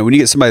 especially, when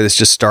you get somebody that's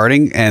just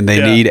starting and they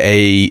need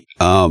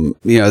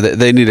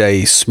they need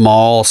a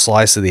small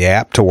slice of the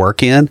app to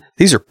work in,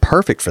 these are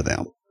perfect for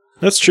them.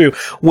 That's true.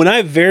 When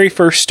I very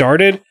first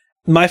started,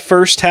 my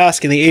first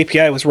task in the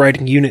API was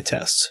writing unit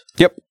tests.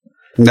 Yep.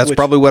 And that's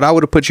probably what I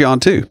would have put you on,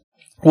 too.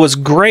 Was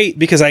great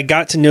because I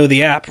got to know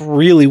the app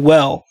really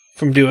well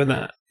from doing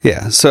that.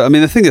 Yeah. So, I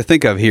mean, the thing to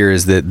think of here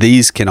is that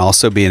these can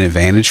also be an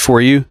advantage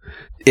for you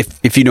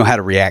if you know how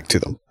to react to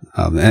them.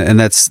 And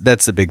that's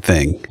the big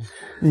thing.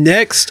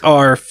 Next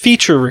are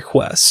feature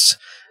requests.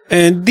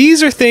 And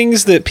these are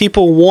things that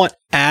people want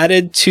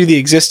added to the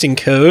existing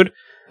code,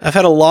 I've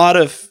had a lot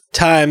of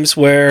times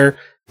where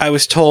I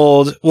was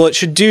told, well, it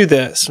should do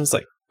this. I was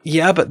like,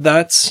 yeah, but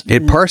that's...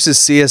 It parses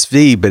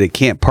CSV, but it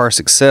can't parse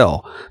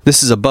Excel.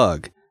 This is a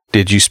bug.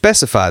 Did you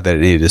specify that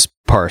it needed to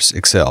parse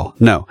Excel?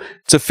 No.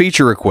 It's a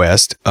feature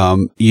request.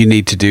 You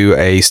need to do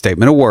a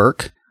statement of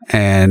work,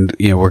 and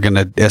we're going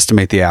to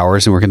estimate the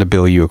hours, and we're going to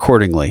bill you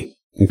accordingly.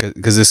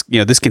 Because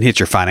this can hit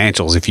your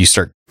financials if you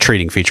start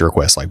treating feature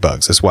requests like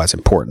bugs. That's why it's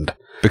important.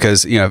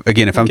 Because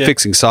again, if I'm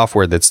fixing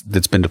software that's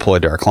been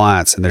deployed to our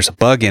clients and there's a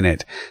bug in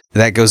it,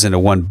 that goes into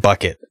one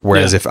bucket.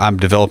 Whereas if I'm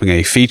developing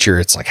a feature,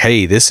 it's like,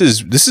 hey, this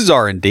is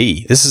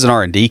R&D. This is an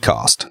R&D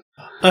cost.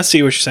 I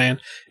see what you're saying.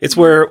 It's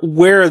where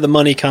the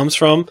money comes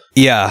from.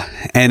 Yeah,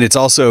 and it's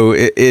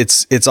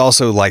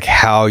also like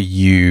how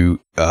you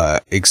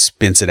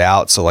expense it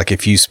out. So like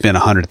if you spend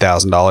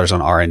 $100,000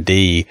 on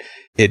R&D,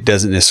 it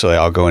doesn't necessarily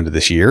all go into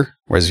this year.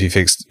 Whereas if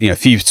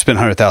you spend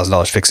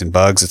 $100,000 fixing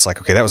bugs, it's like,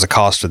 okay, that was a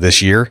cost for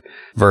this year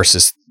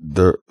versus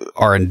the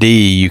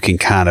R&D. You can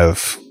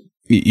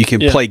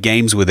play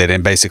games with it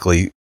and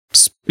basically,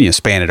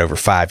 span it over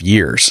 5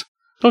 years.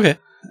 Okay.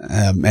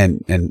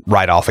 And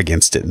write off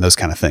against it and those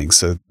kind of things.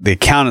 So the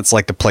accountants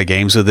like to play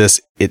games with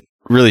this. It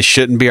really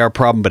shouldn't be our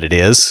problem, but it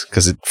is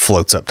because it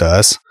floats up to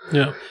us.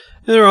 Yeah.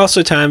 And there are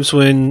also times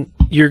when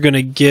you're going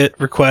to get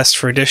requests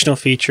for additional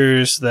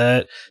features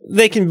that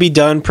they can be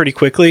done pretty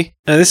quickly.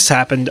 And this has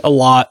happened a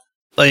lot.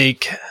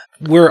 Like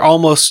we're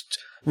almost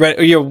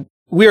ready.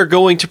 We are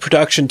going to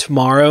production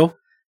tomorrow.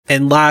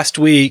 And last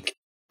week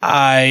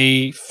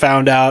I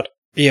found out,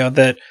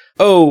 that,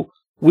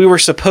 we were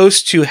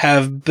supposed to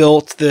have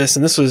built this,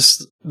 and this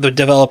was the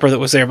developer that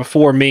was there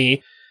before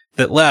me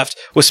that left,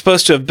 was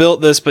supposed to have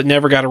built this, but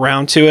never got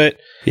around to it.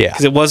 Yeah.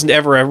 Because it wasn't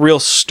ever a real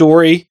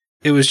story.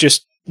 It was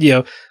just,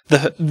 the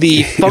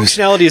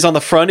functionality is on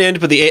the front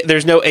end, but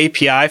there's no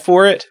API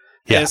for it.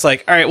 Yeah. And it's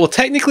like, all right, well,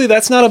 technically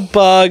that's not a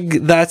bug.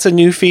 That's a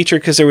new feature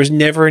because there was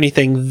never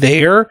anything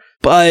there,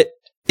 but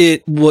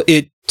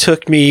it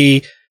took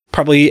me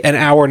probably an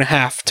hour and a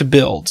half to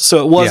build.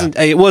 So it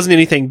wasn't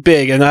anything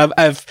big. And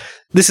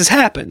this has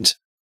happened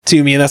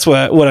to me, and that's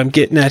what I'm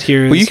getting at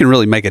here. Well, you can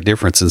really make a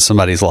difference in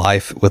somebody's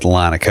life with a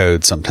line of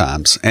code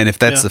sometimes. And if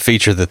that's the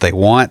feature that they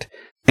want,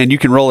 and you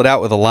can roll it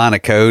out with a line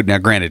of code. Now,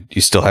 granted,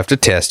 you still have to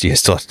test. You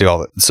still have to do all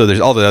that. So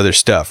there's all the other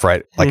stuff,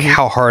 right? Like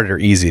how hard or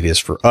easy it is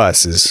for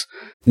us is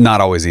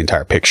not always the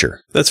entire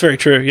picture. That's very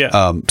true,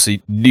 yeah. So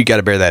you got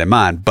to bear that in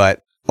mind.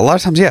 But a lot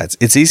of times,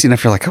 it's easy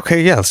enough. You're like,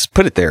 okay, yeah, let's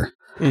put it there.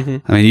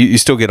 Mm-hmm. I mean, you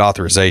still get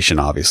authorization,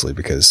 obviously,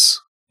 because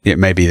it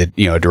may be that,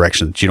 a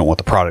direction that you don't want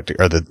the product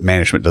to, or the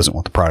management doesn't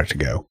want the product to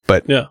go.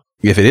 But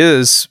if it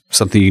is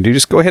something you can do,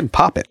 just go ahead and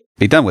pop it.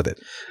 Be done with it.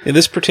 Yeah,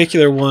 this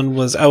particular one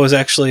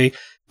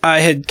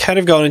I had kind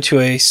of gone into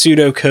a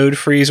pseudo code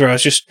freeze where I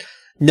was just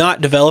not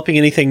developing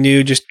anything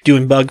new, just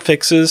doing bug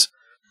fixes.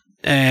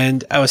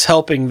 And I was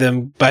helping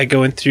them by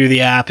going through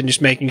the app and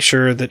just making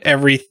sure that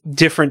every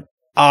different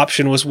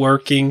option was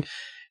working.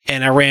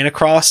 And I ran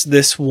across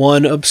this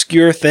one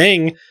obscure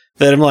thing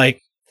that I'm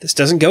like, this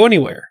doesn't go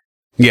anywhere.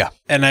 Yeah.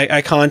 And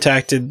I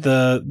contacted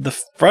the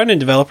front-end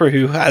developer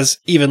who has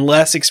even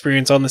less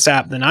experience on this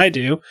app than I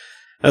do.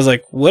 I was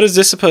like, what is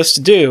this supposed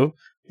to do?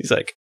 He's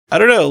like, I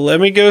don't know. Let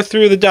me go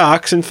through the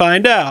docs and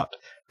find out.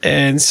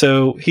 And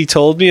so he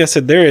told me, I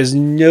said, there is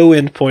no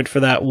endpoint for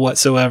that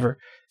whatsoever.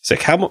 It's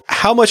like,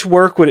 how much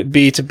work would it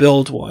be to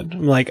build one?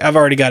 I'm like, I've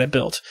already got it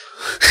built.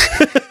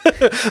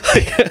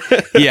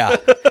 Yeah.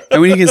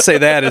 And when you can say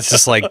that, it's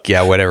just like,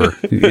 yeah, whatever,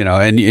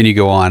 and you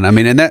go on. I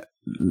mean, and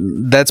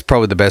that's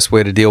probably the best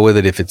way to deal with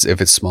it if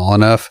it's small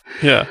enough.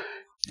 Yeah.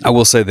 I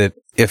will say that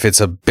if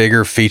it's a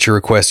bigger feature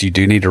request, you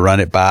do need to run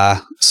it by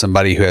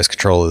somebody who has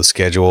control of the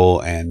schedule.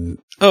 And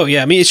oh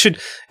yeah, I mean, it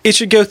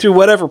should go through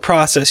whatever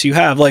process you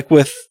have. Like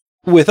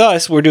with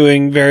us, we're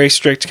doing very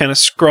strict kind of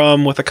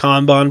Scrum with a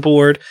Kanban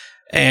board.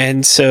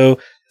 And so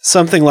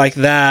something like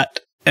that,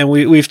 and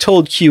we've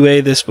told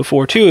QA this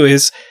before too,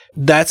 is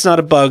that's not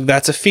a bug,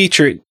 that's a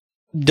feature.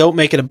 Don't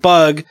make it a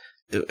bug.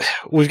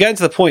 We've gotten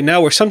to the point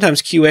now where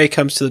sometimes QA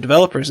comes to the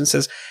developers and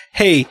says,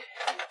 hey,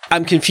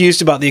 I'm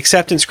confused about the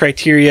acceptance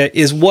criteria.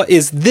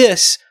 Is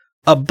this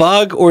a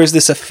bug or is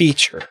this a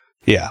feature?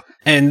 Yeah.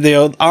 And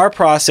our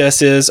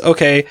process is,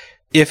 okay,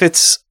 if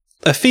it's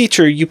a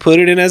feature, you put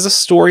it in as a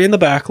story in the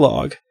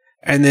backlog,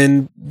 and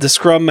then the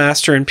Scrum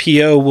Master and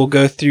PO will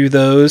go through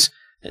those,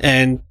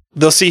 and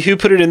they'll see who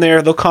put it in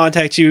there. They'll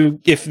contact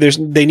you if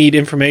they need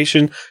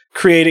information,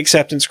 create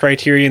acceptance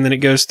criteria, and then it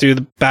goes through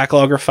the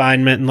backlog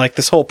refinement and like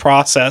this whole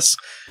process.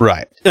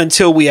 Right.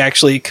 Until we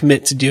actually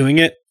commit to doing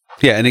it.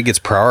 Yeah, and it gets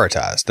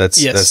prioritized. That's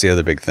the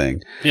other big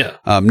thing. Yeah.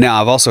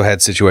 Now, I've also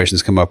had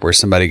situations come up where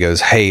somebody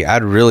goes, hey,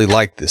 I'd really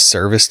like this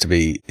service to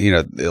be,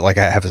 like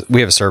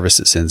we have a service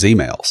that sends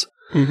emails.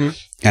 Mm-hmm.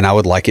 And I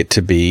would like it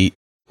to be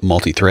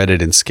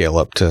multi-threaded and scale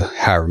up to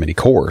however many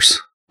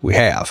cores we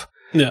have.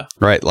 Yeah.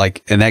 Right.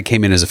 Like, and that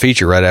came in as a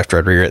feature right after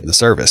I'd rewritten the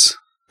service.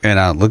 And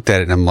I looked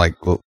at it and I'm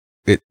like, well,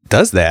 it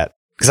does that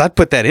because I'd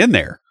put that in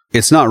there.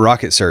 It's not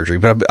rocket surgery,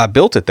 but I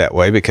built it that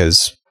way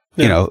because,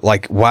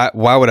 like, why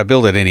would I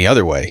build it any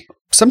other way?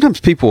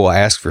 Sometimes people will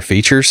ask for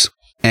features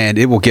and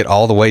it will get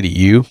all the way to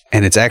you.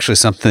 And it's actually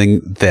something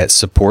that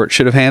support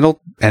should have handled,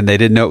 and they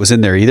didn't know it was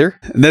in there either.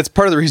 And that's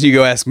part of the reason you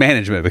go ask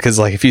management, because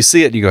like if you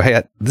see it and you go, hey,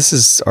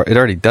 it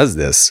already does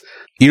this.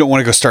 You don't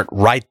want to go start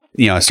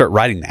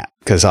writing that,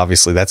 because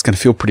obviously that's going to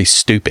feel pretty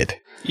stupid.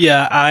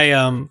 Yeah,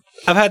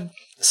 I've had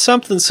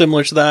something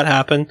similar to that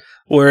happen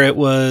where it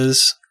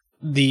was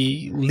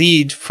the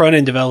lead front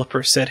end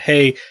developer said,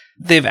 hey,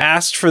 they've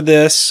asked for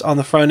this on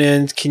the front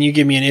end. Can you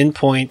give me an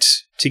endpoint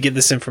to get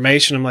this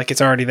information? I'm like,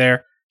 it's already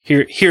there.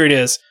 Here it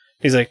is.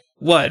 He's like,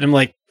 what? And I'm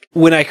like,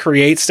 when I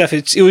create stuff,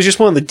 it was just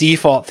one of the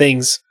default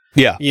things.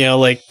 Yeah. You know,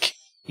 like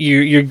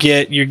your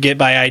get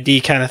by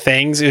ID kind of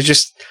things. It was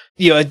just,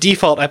 a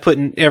default I put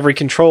in every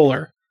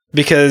controller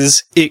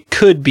because it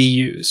could be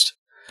used.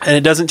 And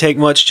it doesn't take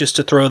much just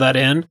to throw that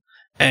in.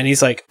 And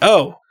he's like,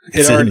 oh,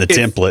 it's in the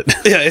template.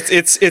 Yeah,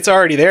 it's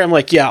already there. I'm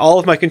like, yeah, all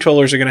of my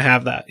controllers are going to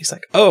have that. He's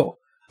like, oh,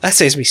 that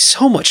saves me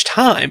so much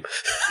time.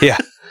 Yeah.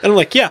 And I'm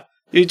like, yeah,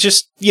 it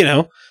just,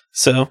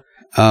 so.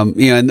 And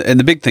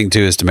the big thing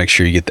too is to make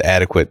sure you get the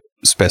adequate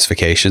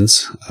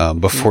specifications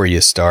before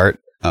you start.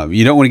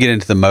 You don't want to get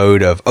into the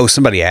mode of, oh,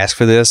 somebody asked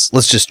for this.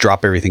 Let's just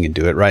drop everything and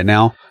do it right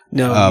now.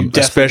 No,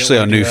 especially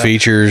on new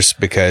features,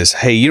 because,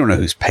 hey, you don't know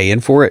who's paying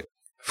for it.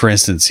 For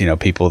instance,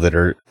 people that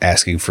are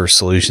asking for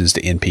solutions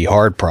to NP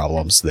hard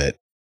problems that,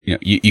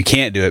 you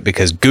can't do it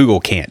because Google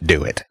can't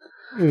do it.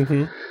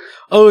 Mm-hmm.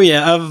 Oh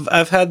yeah.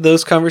 I've had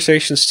those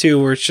conversations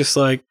too, where it's just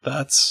like,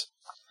 that's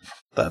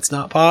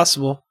not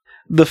possible.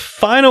 The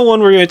final one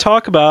we're going to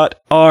talk about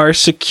are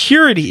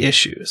security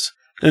issues.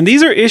 And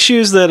these are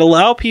issues that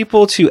allow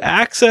people to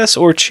access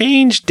or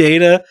change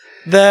data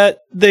that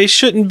they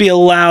shouldn't be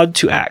allowed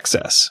to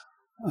access.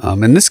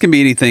 And this can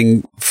be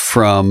anything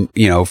from,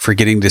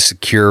 forgetting to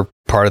secure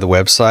part of the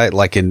website,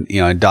 like in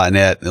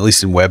 .NET, at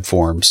least in web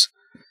forms.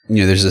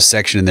 There's a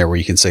section in there where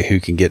you can say who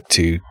can get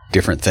to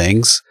different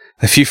things.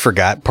 If you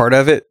forgot part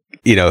of it,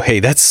 hey,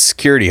 that's a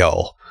security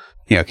hole.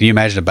 Can you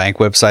imagine a bank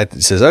website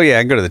that says, oh yeah,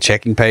 I can go to the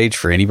checking page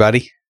for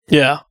anybody?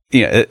 Yeah.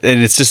 And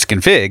it's just a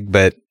config,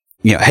 but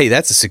hey,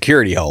 that's a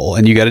security hole,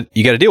 and you got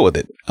to deal with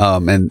it.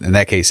 And in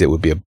that case,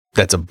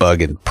 that's a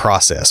bug in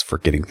process for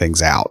getting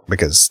things out,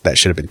 because that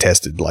should have been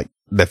tested, like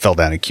that fell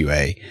down in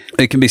QA.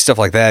 It can be stuff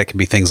like that. It can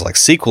be things like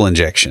SQL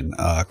injection,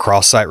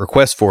 cross-site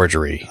request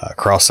forgery,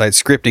 cross-site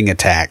scripting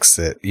attacks,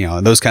 that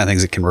and those kind of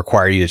things that can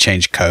require you to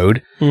change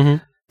code.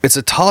 Mm-hmm. It's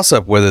a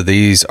toss-up whether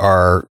these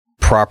are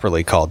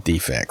properly called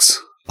defects.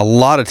 A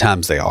lot of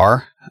times they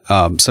are.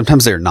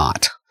 Sometimes they're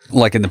not.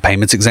 Like in the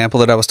payments example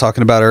that I was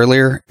talking about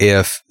earlier,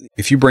 if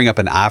you bring up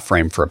an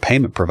iframe for a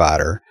payment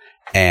provider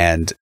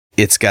and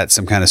it's got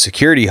some kind of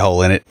security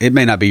hole in it, it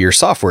may not be your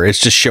software. It's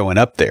just showing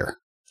up there.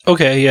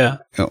 Okay, yeah.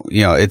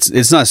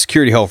 It's not a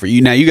security hole for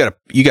you. Now you got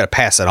to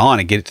pass it on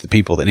and get it to the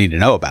people that need to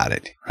know about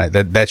it. Right?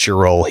 That's your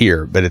role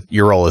here, but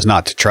your role is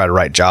not to try to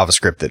write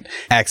JavaScript that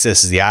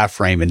accesses the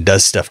iframe and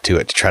does stuff to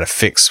it to try to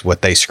fix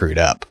what they screwed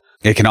up.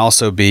 It can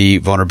also be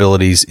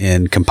vulnerabilities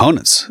in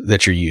components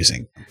that you're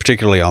using,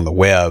 particularly on the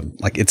web.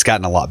 Like, it's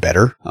gotten a lot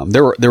better.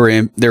 There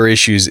were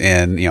issues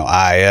in,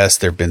 IIS.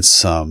 There've been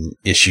some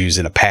issues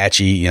in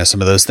Apache,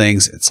 some of those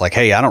things. It's like,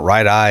 hey, I don't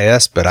write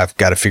IIS, but I've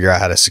got to figure out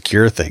how to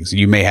secure things.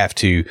 You may have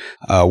to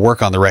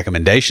work on the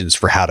recommendations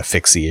for how to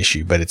fix the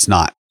issue, but it's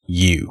not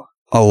you.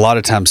 A lot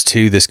of times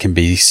too, this can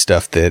be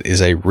stuff that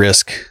is a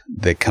risk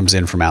that comes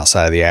in from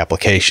outside of the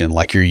application.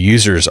 Like, your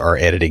users are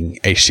editing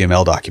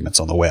HTML documents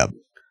on the web.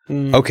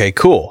 Okay,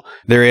 cool.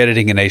 They're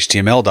editing an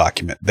HTML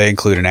document. They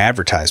include an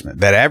advertisement.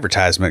 That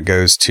advertisement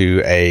goes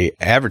to a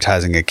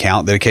advertising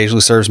account that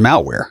occasionally serves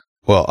malware.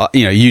 Well,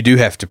 you do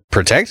have to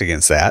protect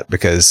against that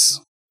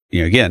because,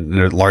 again, in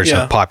a large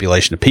enough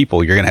population of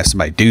people, you're going to have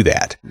somebody do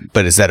that.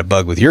 But is that a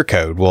bug with your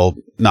code? Well,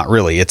 not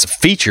really. It's a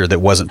feature that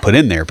wasn't put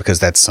in there because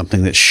that's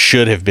something that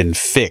should have been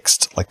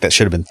fixed. Like, that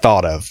should have been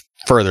thought of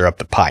further up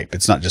the pipe.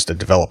 It's not just a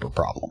developer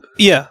problem.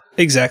 Yeah,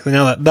 exactly.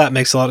 Now that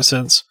makes a lot of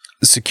sense.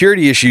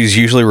 Security issues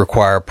usually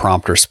require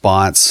prompt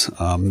response.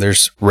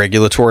 There's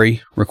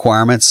regulatory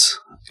requirements,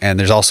 and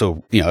there's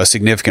also, a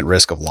significant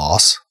risk of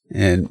loss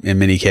in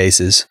many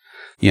cases.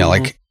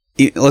 Like,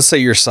 let's say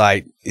your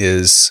site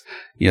is,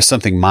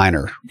 something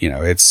minor.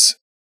 It's,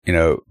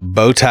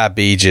 bow tie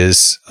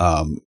beads,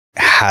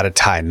 how to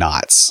tie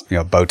knots,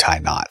 bow tie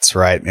knots,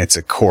 right? It's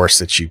a course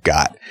that you've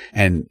got,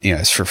 and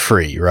it's for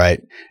free,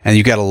 right? And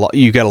you got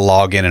to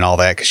log in and all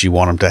that because you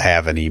want them to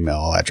have an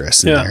email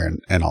address in there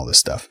and all this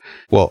stuff.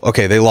 Well,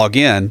 okay, they log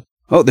in.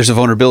 Oh, there's a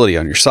vulnerability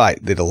on your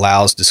site that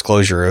allows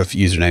disclosure of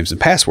usernames and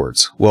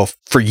passwords. Well,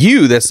 for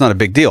you, that's not a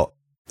big deal.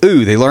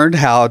 Ooh, they learned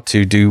how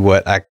to do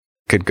what I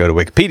could go to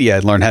Wikipedia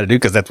and learn how to do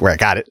because that's where I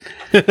got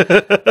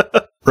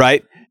it,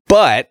 right?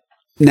 But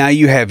now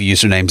you have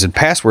usernames and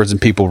passwords, and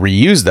people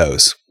reuse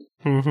those.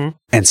 Mm-hmm.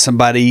 And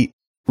somebody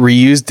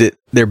reused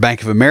their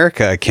Bank of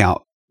America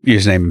account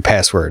username and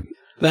password.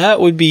 That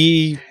would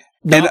be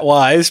not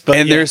wise.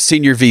 But their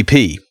senior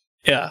VP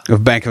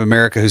of Bank of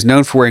America, who's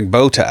known for wearing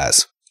bow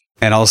ties.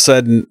 And all of a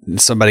sudden,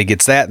 somebody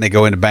gets that and they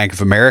go into Bank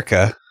of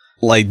America.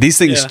 Like, these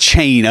things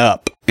chain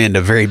up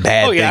into very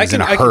bad things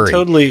in a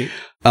hurry.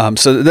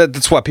 So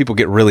that's why people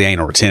get really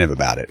anal retentive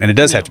about it, and it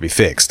does have to be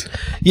fixed.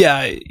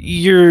 Yeah,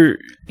 you're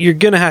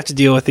going to have to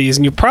deal with these,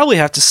 and you probably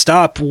have to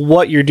stop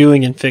what you're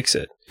doing and fix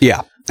it.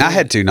 Yeah, I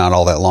had to not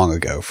all that long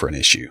ago for an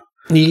issue.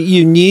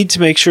 You need to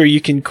make sure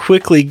you can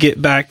quickly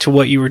get back to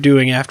what you were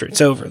doing after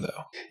it's over,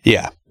 though.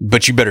 Yeah,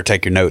 but you better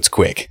take your notes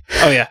quick.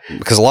 Oh, yeah.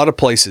 Because a lot of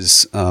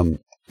places,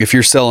 if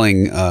you're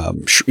selling,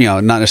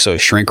 not necessarily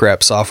shrink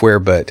wrap software,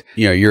 but,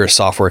 you're a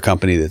software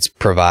company that's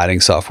providing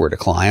software to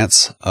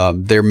clients,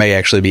 there may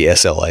actually be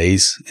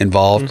SLAs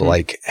involved. Mm-hmm.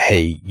 Like,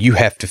 hey, you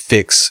have to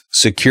fix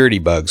security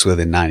bugs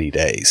within 90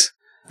 days.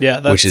 Yeah.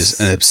 Which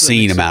is an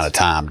obscene amount of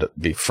time, to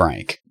be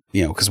frank.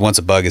 Because once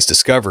a bug is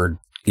discovered,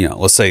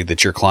 let's say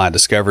that your client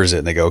discovers it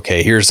and they go,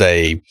 okay, here's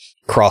a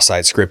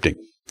cross-site scripting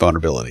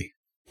vulnerability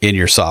in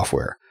your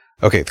software.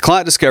 Okay, the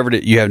client discovered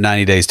it. You have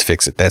 90 days to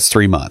fix it. That's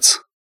 3 months.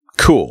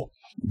 Cool.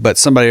 But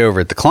somebody over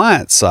at the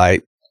client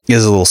site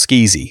is a little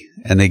skeezy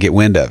and they get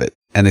wind of it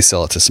and they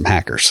sell it to some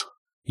hackers.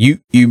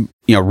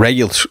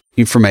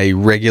 From a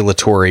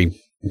regulatory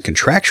and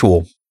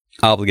contractual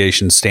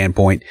obligation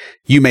standpoint,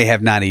 you may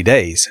have 90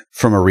 days.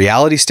 From a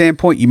reality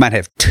standpoint, you might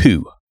have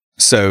 2.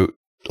 So,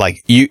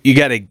 like, you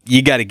gotta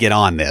get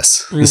on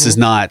this.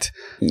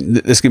 Mm-hmm.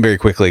 This can very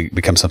quickly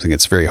become something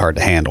that's very hard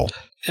to handle.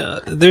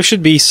 There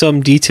should be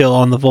some detail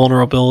on the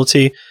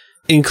vulnerability,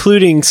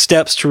 including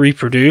steps to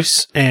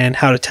reproduce and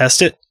how to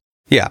test it.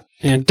 Yeah.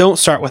 And don't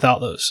start without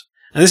those.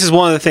 And this is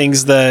one of the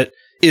things that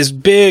is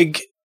big,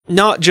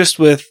 not just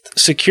with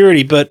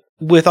security, but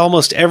with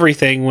almost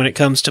everything when it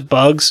comes to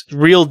bugs,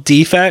 real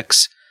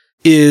defects,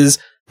 is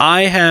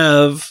I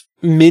have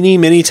many,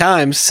 many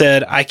times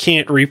said, I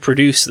can't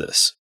reproduce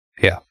this.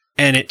 Yeah.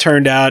 And it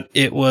turned out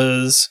it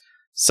was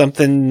some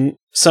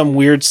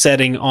weird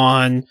setting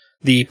on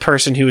the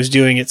person who was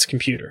doing its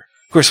computer.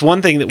 Of course,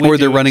 one thing that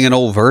they're running an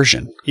old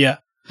version. Yeah.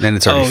 And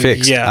it's already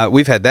fixed. Yeah.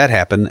 We've had that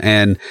happen.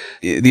 And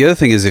the other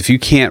thing is, if you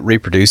can't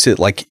reproduce it,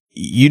 like,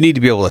 you need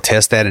to be able to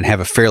test that and have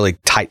a fairly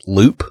tight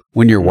loop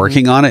when you're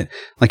working on it.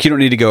 Like, you don't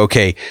need to go,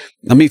 okay,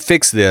 let me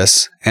fix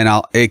this, and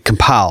it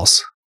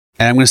compiles,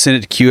 and I'm going to send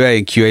it to QA,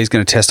 and QA is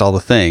going to test all the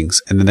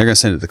things, and then they're going to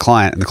send it to the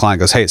client, and the client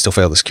goes, hey, it still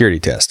failed the security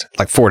test,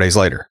 like 4 days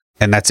later.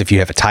 And that's if you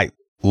have a tight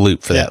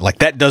loop for that. Like,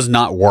 that does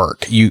not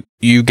work. You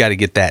got to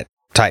get that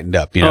tightened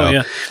up, Oh,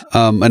 yeah.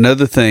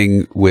 Another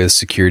thing with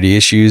security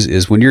issues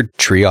is when you're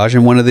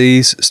triaging one of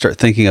these, start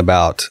thinking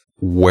about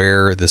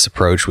where this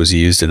approach was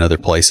used in other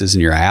places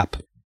in your app.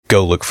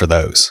 Go look for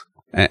those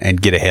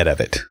and get ahead of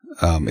it.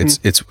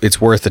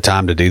 It's worth the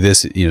time to do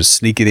this.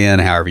 Sneak it in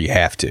however you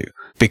have to,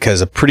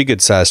 because a pretty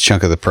good sized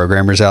chunk of the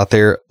programmers out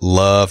there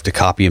love to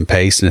copy and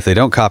paste. And if they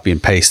don't copy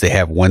and paste, they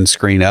have one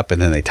screen up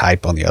and then they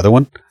type on the other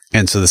one.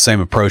 And so the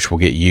same approach will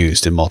get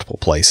used in multiple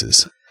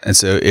places. And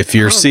so if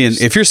you're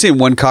seeing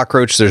one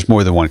cockroach, there's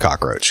more than one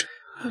cockroach.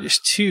 I'm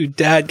just too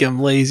dadgum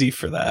lazy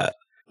for that.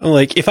 I'm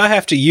like, if I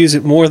have to use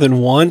it more than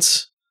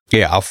once,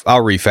 yeah,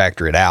 I'll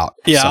refactor it out.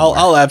 Yeah,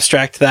 I'll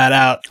abstract that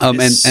out. And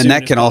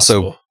that can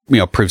also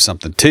prove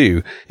something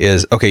too.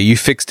 Is okay, you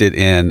fixed it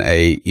in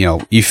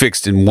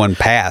in one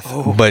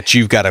path, but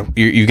you've got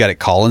it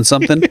calling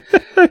something,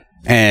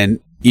 and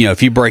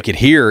if you break it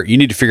here, you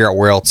need to figure out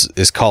where else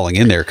is calling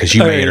in there, because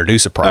you may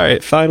introduce a problem. All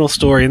right, final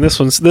story, and this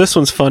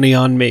one's funny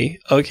on me.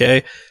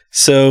 Okay,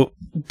 so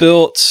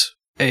built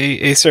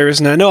a service,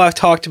 and I know I've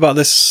talked about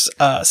this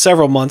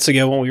several months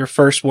ago when we were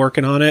first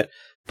working on it,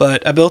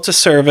 but I built a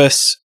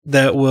service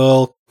that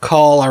will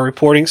call our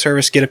reporting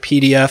service, get a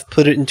PDF,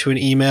 put it into an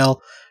email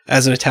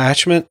as an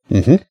attachment.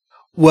 Mm-hmm.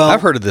 Well,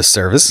 I've heard of this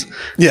service.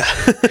 Yeah.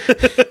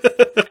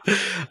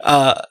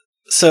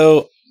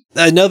 So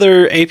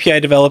another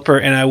API developer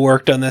and I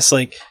worked on this.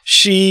 Like,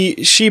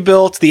 she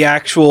built the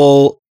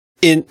actual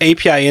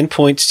API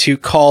endpoints to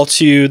call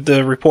to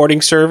the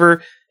reporting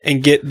server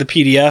and get the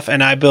PDF,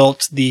 and I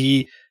built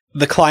the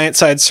client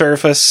side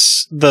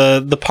surface,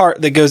 the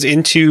part that goes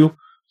into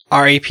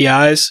our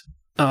APIs.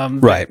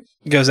 Right.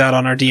 Goes out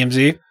on our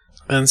DMZ.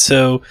 And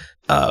so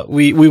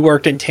we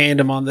worked in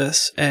tandem on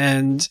this,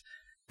 and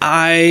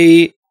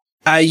I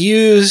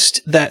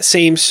used that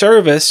same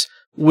service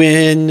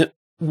when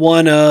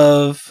one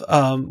of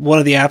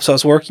the apps I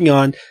was working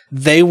on,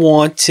 they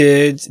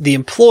wanted the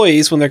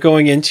employees, when they're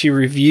going in to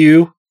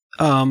review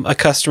a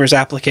customer's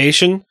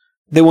application,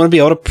 they want to be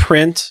able to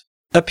print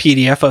a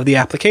PDF of the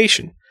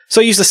application.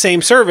 So I use the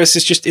same service.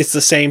 It's the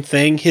same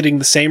thing, hitting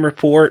the same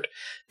report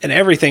and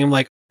everything. I'm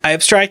like, I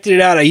abstracted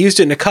it out. I used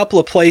it in a couple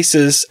of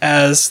places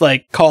as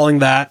like calling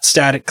that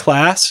static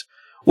class.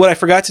 What I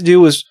forgot to do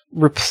was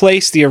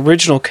replace the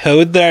original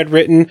code that I'd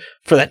written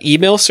for that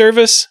email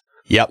service.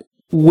 Yep.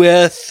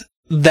 With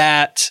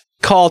that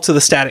call to the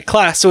static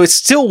class. So it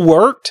still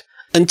worked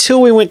until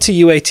we went to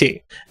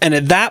UAT. And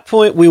at that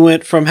point, we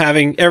went from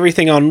having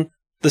everything on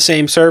the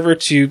same server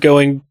to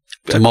going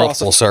to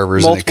multiple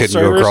servers, and it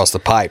couldn't go across the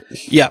pipe.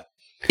 Yep.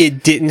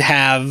 It didn't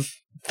have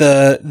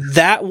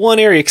that one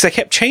area, because I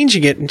kept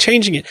changing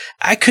it.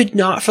 I could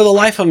not for the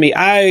life of me.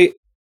 I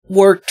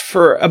worked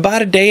for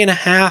about a day and a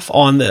half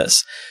on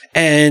this,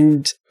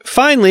 and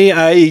finally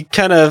I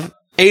kind of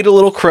ate a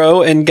little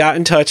crow and got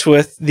in touch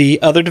with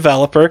the other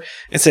developer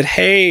and said,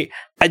 hey,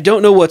 I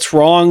don't know what's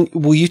wrong.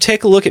 Will you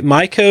take a look at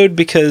my code?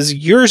 Because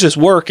yours is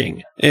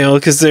working.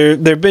 Because there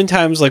have been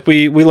times like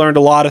we learned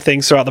a lot of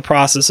things throughout the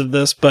process of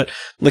this, but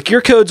like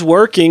your code's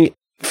working.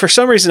 For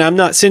some reason, I'm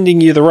not sending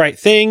you the right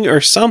thing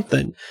or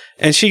something.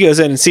 And she goes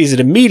in and sees it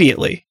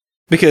immediately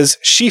because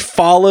she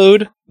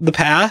followed the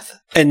path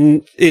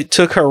and it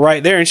took her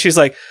right there. And she's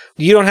like,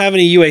 you don't have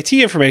any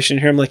UAT information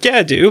here. I'm like, yeah,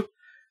 I do.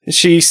 And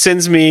she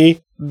sends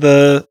me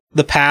the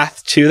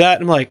path to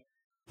that. And I'm like,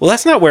 well,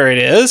 that's not where it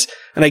is.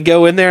 And I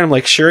go in there and I'm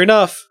like, sure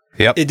enough,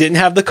 Yep. It didn't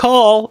have the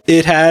call.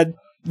 It had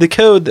the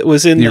code that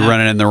was in You're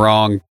running in the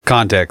wrong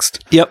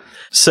context. Yep.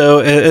 So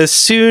as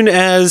soon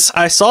as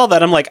I saw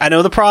that, I'm like, I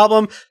know the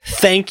problem.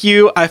 Thank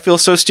you. I feel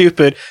so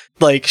stupid.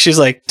 Like, she's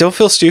like, don't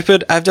feel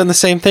stupid. I've done the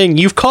same thing.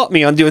 You've caught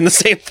me on doing the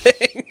same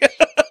thing.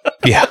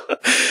 Yeah.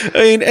 I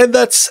mean, and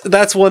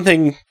that's one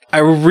thing I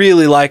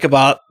really like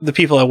about the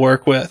people I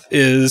work with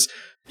is,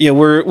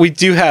 we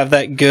do have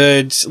that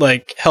good,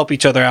 like, help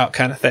each other out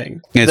kind of thing.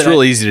 And it's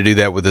real easy to do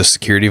that with a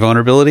security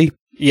vulnerability.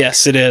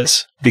 Yes, it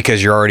is.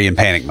 Because you're already in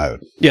panic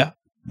mode. Yeah.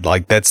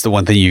 Like, that's the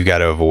one thing you've got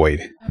to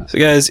avoid. So,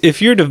 guys,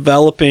 if you're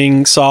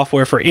developing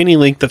software for any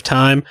length of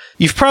time,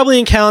 you've probably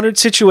encountered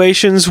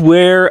situations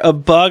where a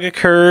bug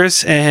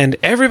occurs and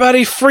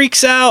everybody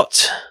freaks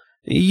out.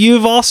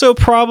 You've also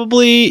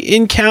probably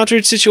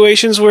encountered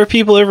situations where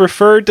people have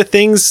referred to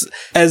things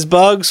as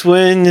bugs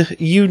when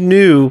you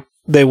knew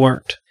they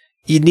weren't.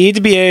 You need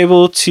to be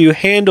able to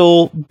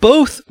handle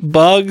both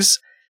bugs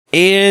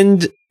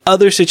and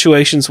other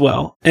situations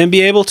well, and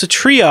be able to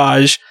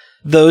triage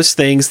those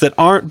things that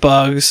aren't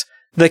bugs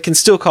that can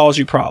still cause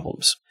you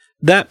problems.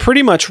 That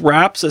pretty much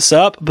wraps us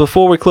up.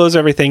 Before we close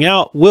everything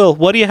out, Will,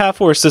 what do you have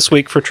for us this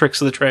week for Tricks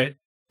of the Trade?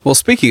 Well,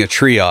 speaking of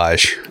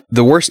triage,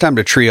 the worst time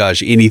to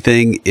triage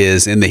anything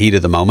is in the heat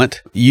of the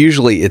moment.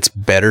 Usually it's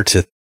better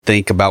to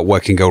think about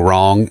what can go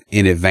wrong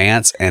in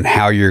advance and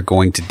how you're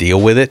going to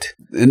deal with it.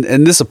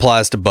 And this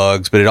applies to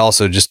bugs, but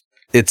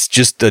it's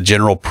just a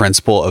general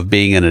principle of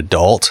being an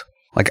adult.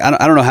 Like, I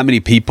don't know how many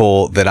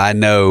people that I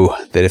know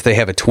that if they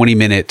have a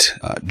 20-minute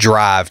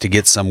drive to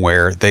get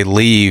somewhere, they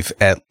leave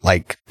at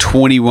like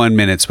 21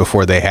 minutes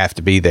before they have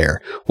to be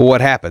there. Well,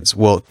 what happens?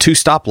 Well, 2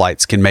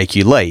 stoplights can make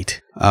you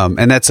late.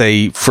 And that's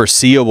a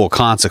foreseeable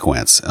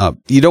consequence.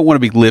 You don't want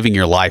to be living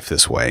your life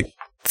this way.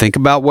 Think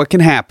about what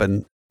can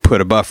happen. Put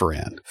a buffer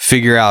in.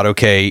 Figure out,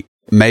 okay,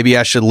 maybe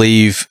I should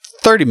leave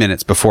 30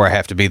 minutes before I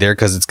have to be there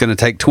because it's going to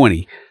take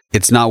 20.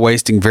 It's not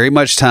wasting very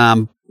much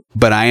time,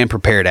 but I am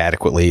prepared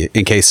adequately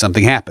in case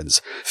something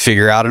happens.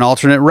 Figure out an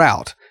alternate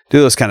route.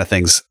 Do those kind of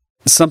things.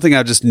 Something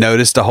I've just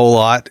noticed a whole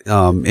lot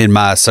in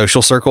my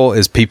social circle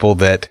is people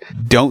that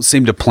don't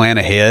seem to plan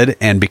ahead.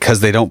 And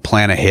because they don't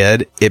plan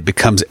ahead, it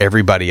becomes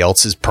everybody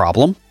else's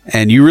problem.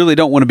 And you really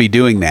don't want to be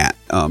doing that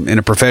in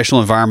a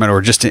professional environment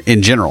or just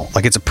in general.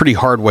 Like, it's a pretty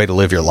hard way to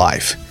live your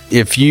life.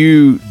 If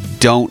you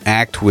don't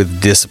act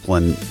with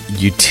discipline,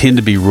 you tend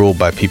to be ruled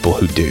by people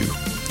who do.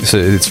 So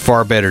it's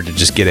far better to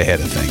just get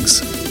ahead of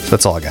things.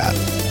 That's all I got.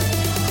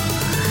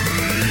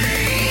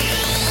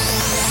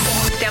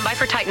 Stand by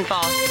for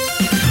Titanfall.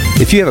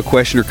 If you have a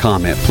question or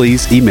comment,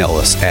 please email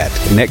us at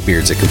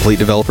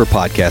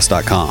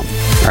neckbeards@CompleteDeveloperPodcast.com.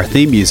 Our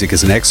theme music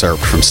is an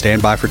excerpt from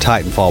Stand By for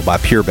Titanfall by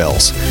Pure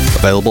Bells,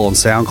 available on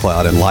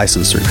SoundCloud and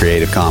licensed through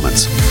Creative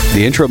Commons.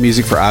 The intro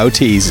music for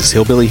IoTease is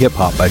Hillbilly Hip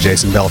Hop by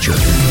Jason Belcher.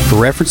 For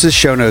references,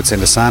 show notes,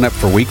 and to sign up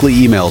for weekly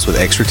emails with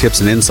extra tips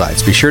and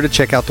insights, be sure to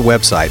check out the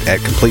website at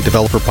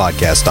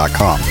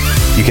CompleteDeveloperPodcast.com.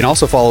 You can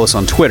also follow us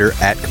on Twitter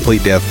at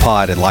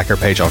CompleteDevPod and like our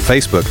page on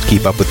Facebook to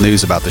keep up with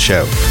news about the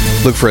show.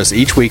 Look for us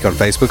each week on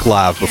Facebook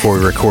Live before we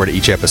record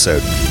each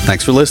episode.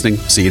 Thanks for listening.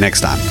 See you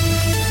next time.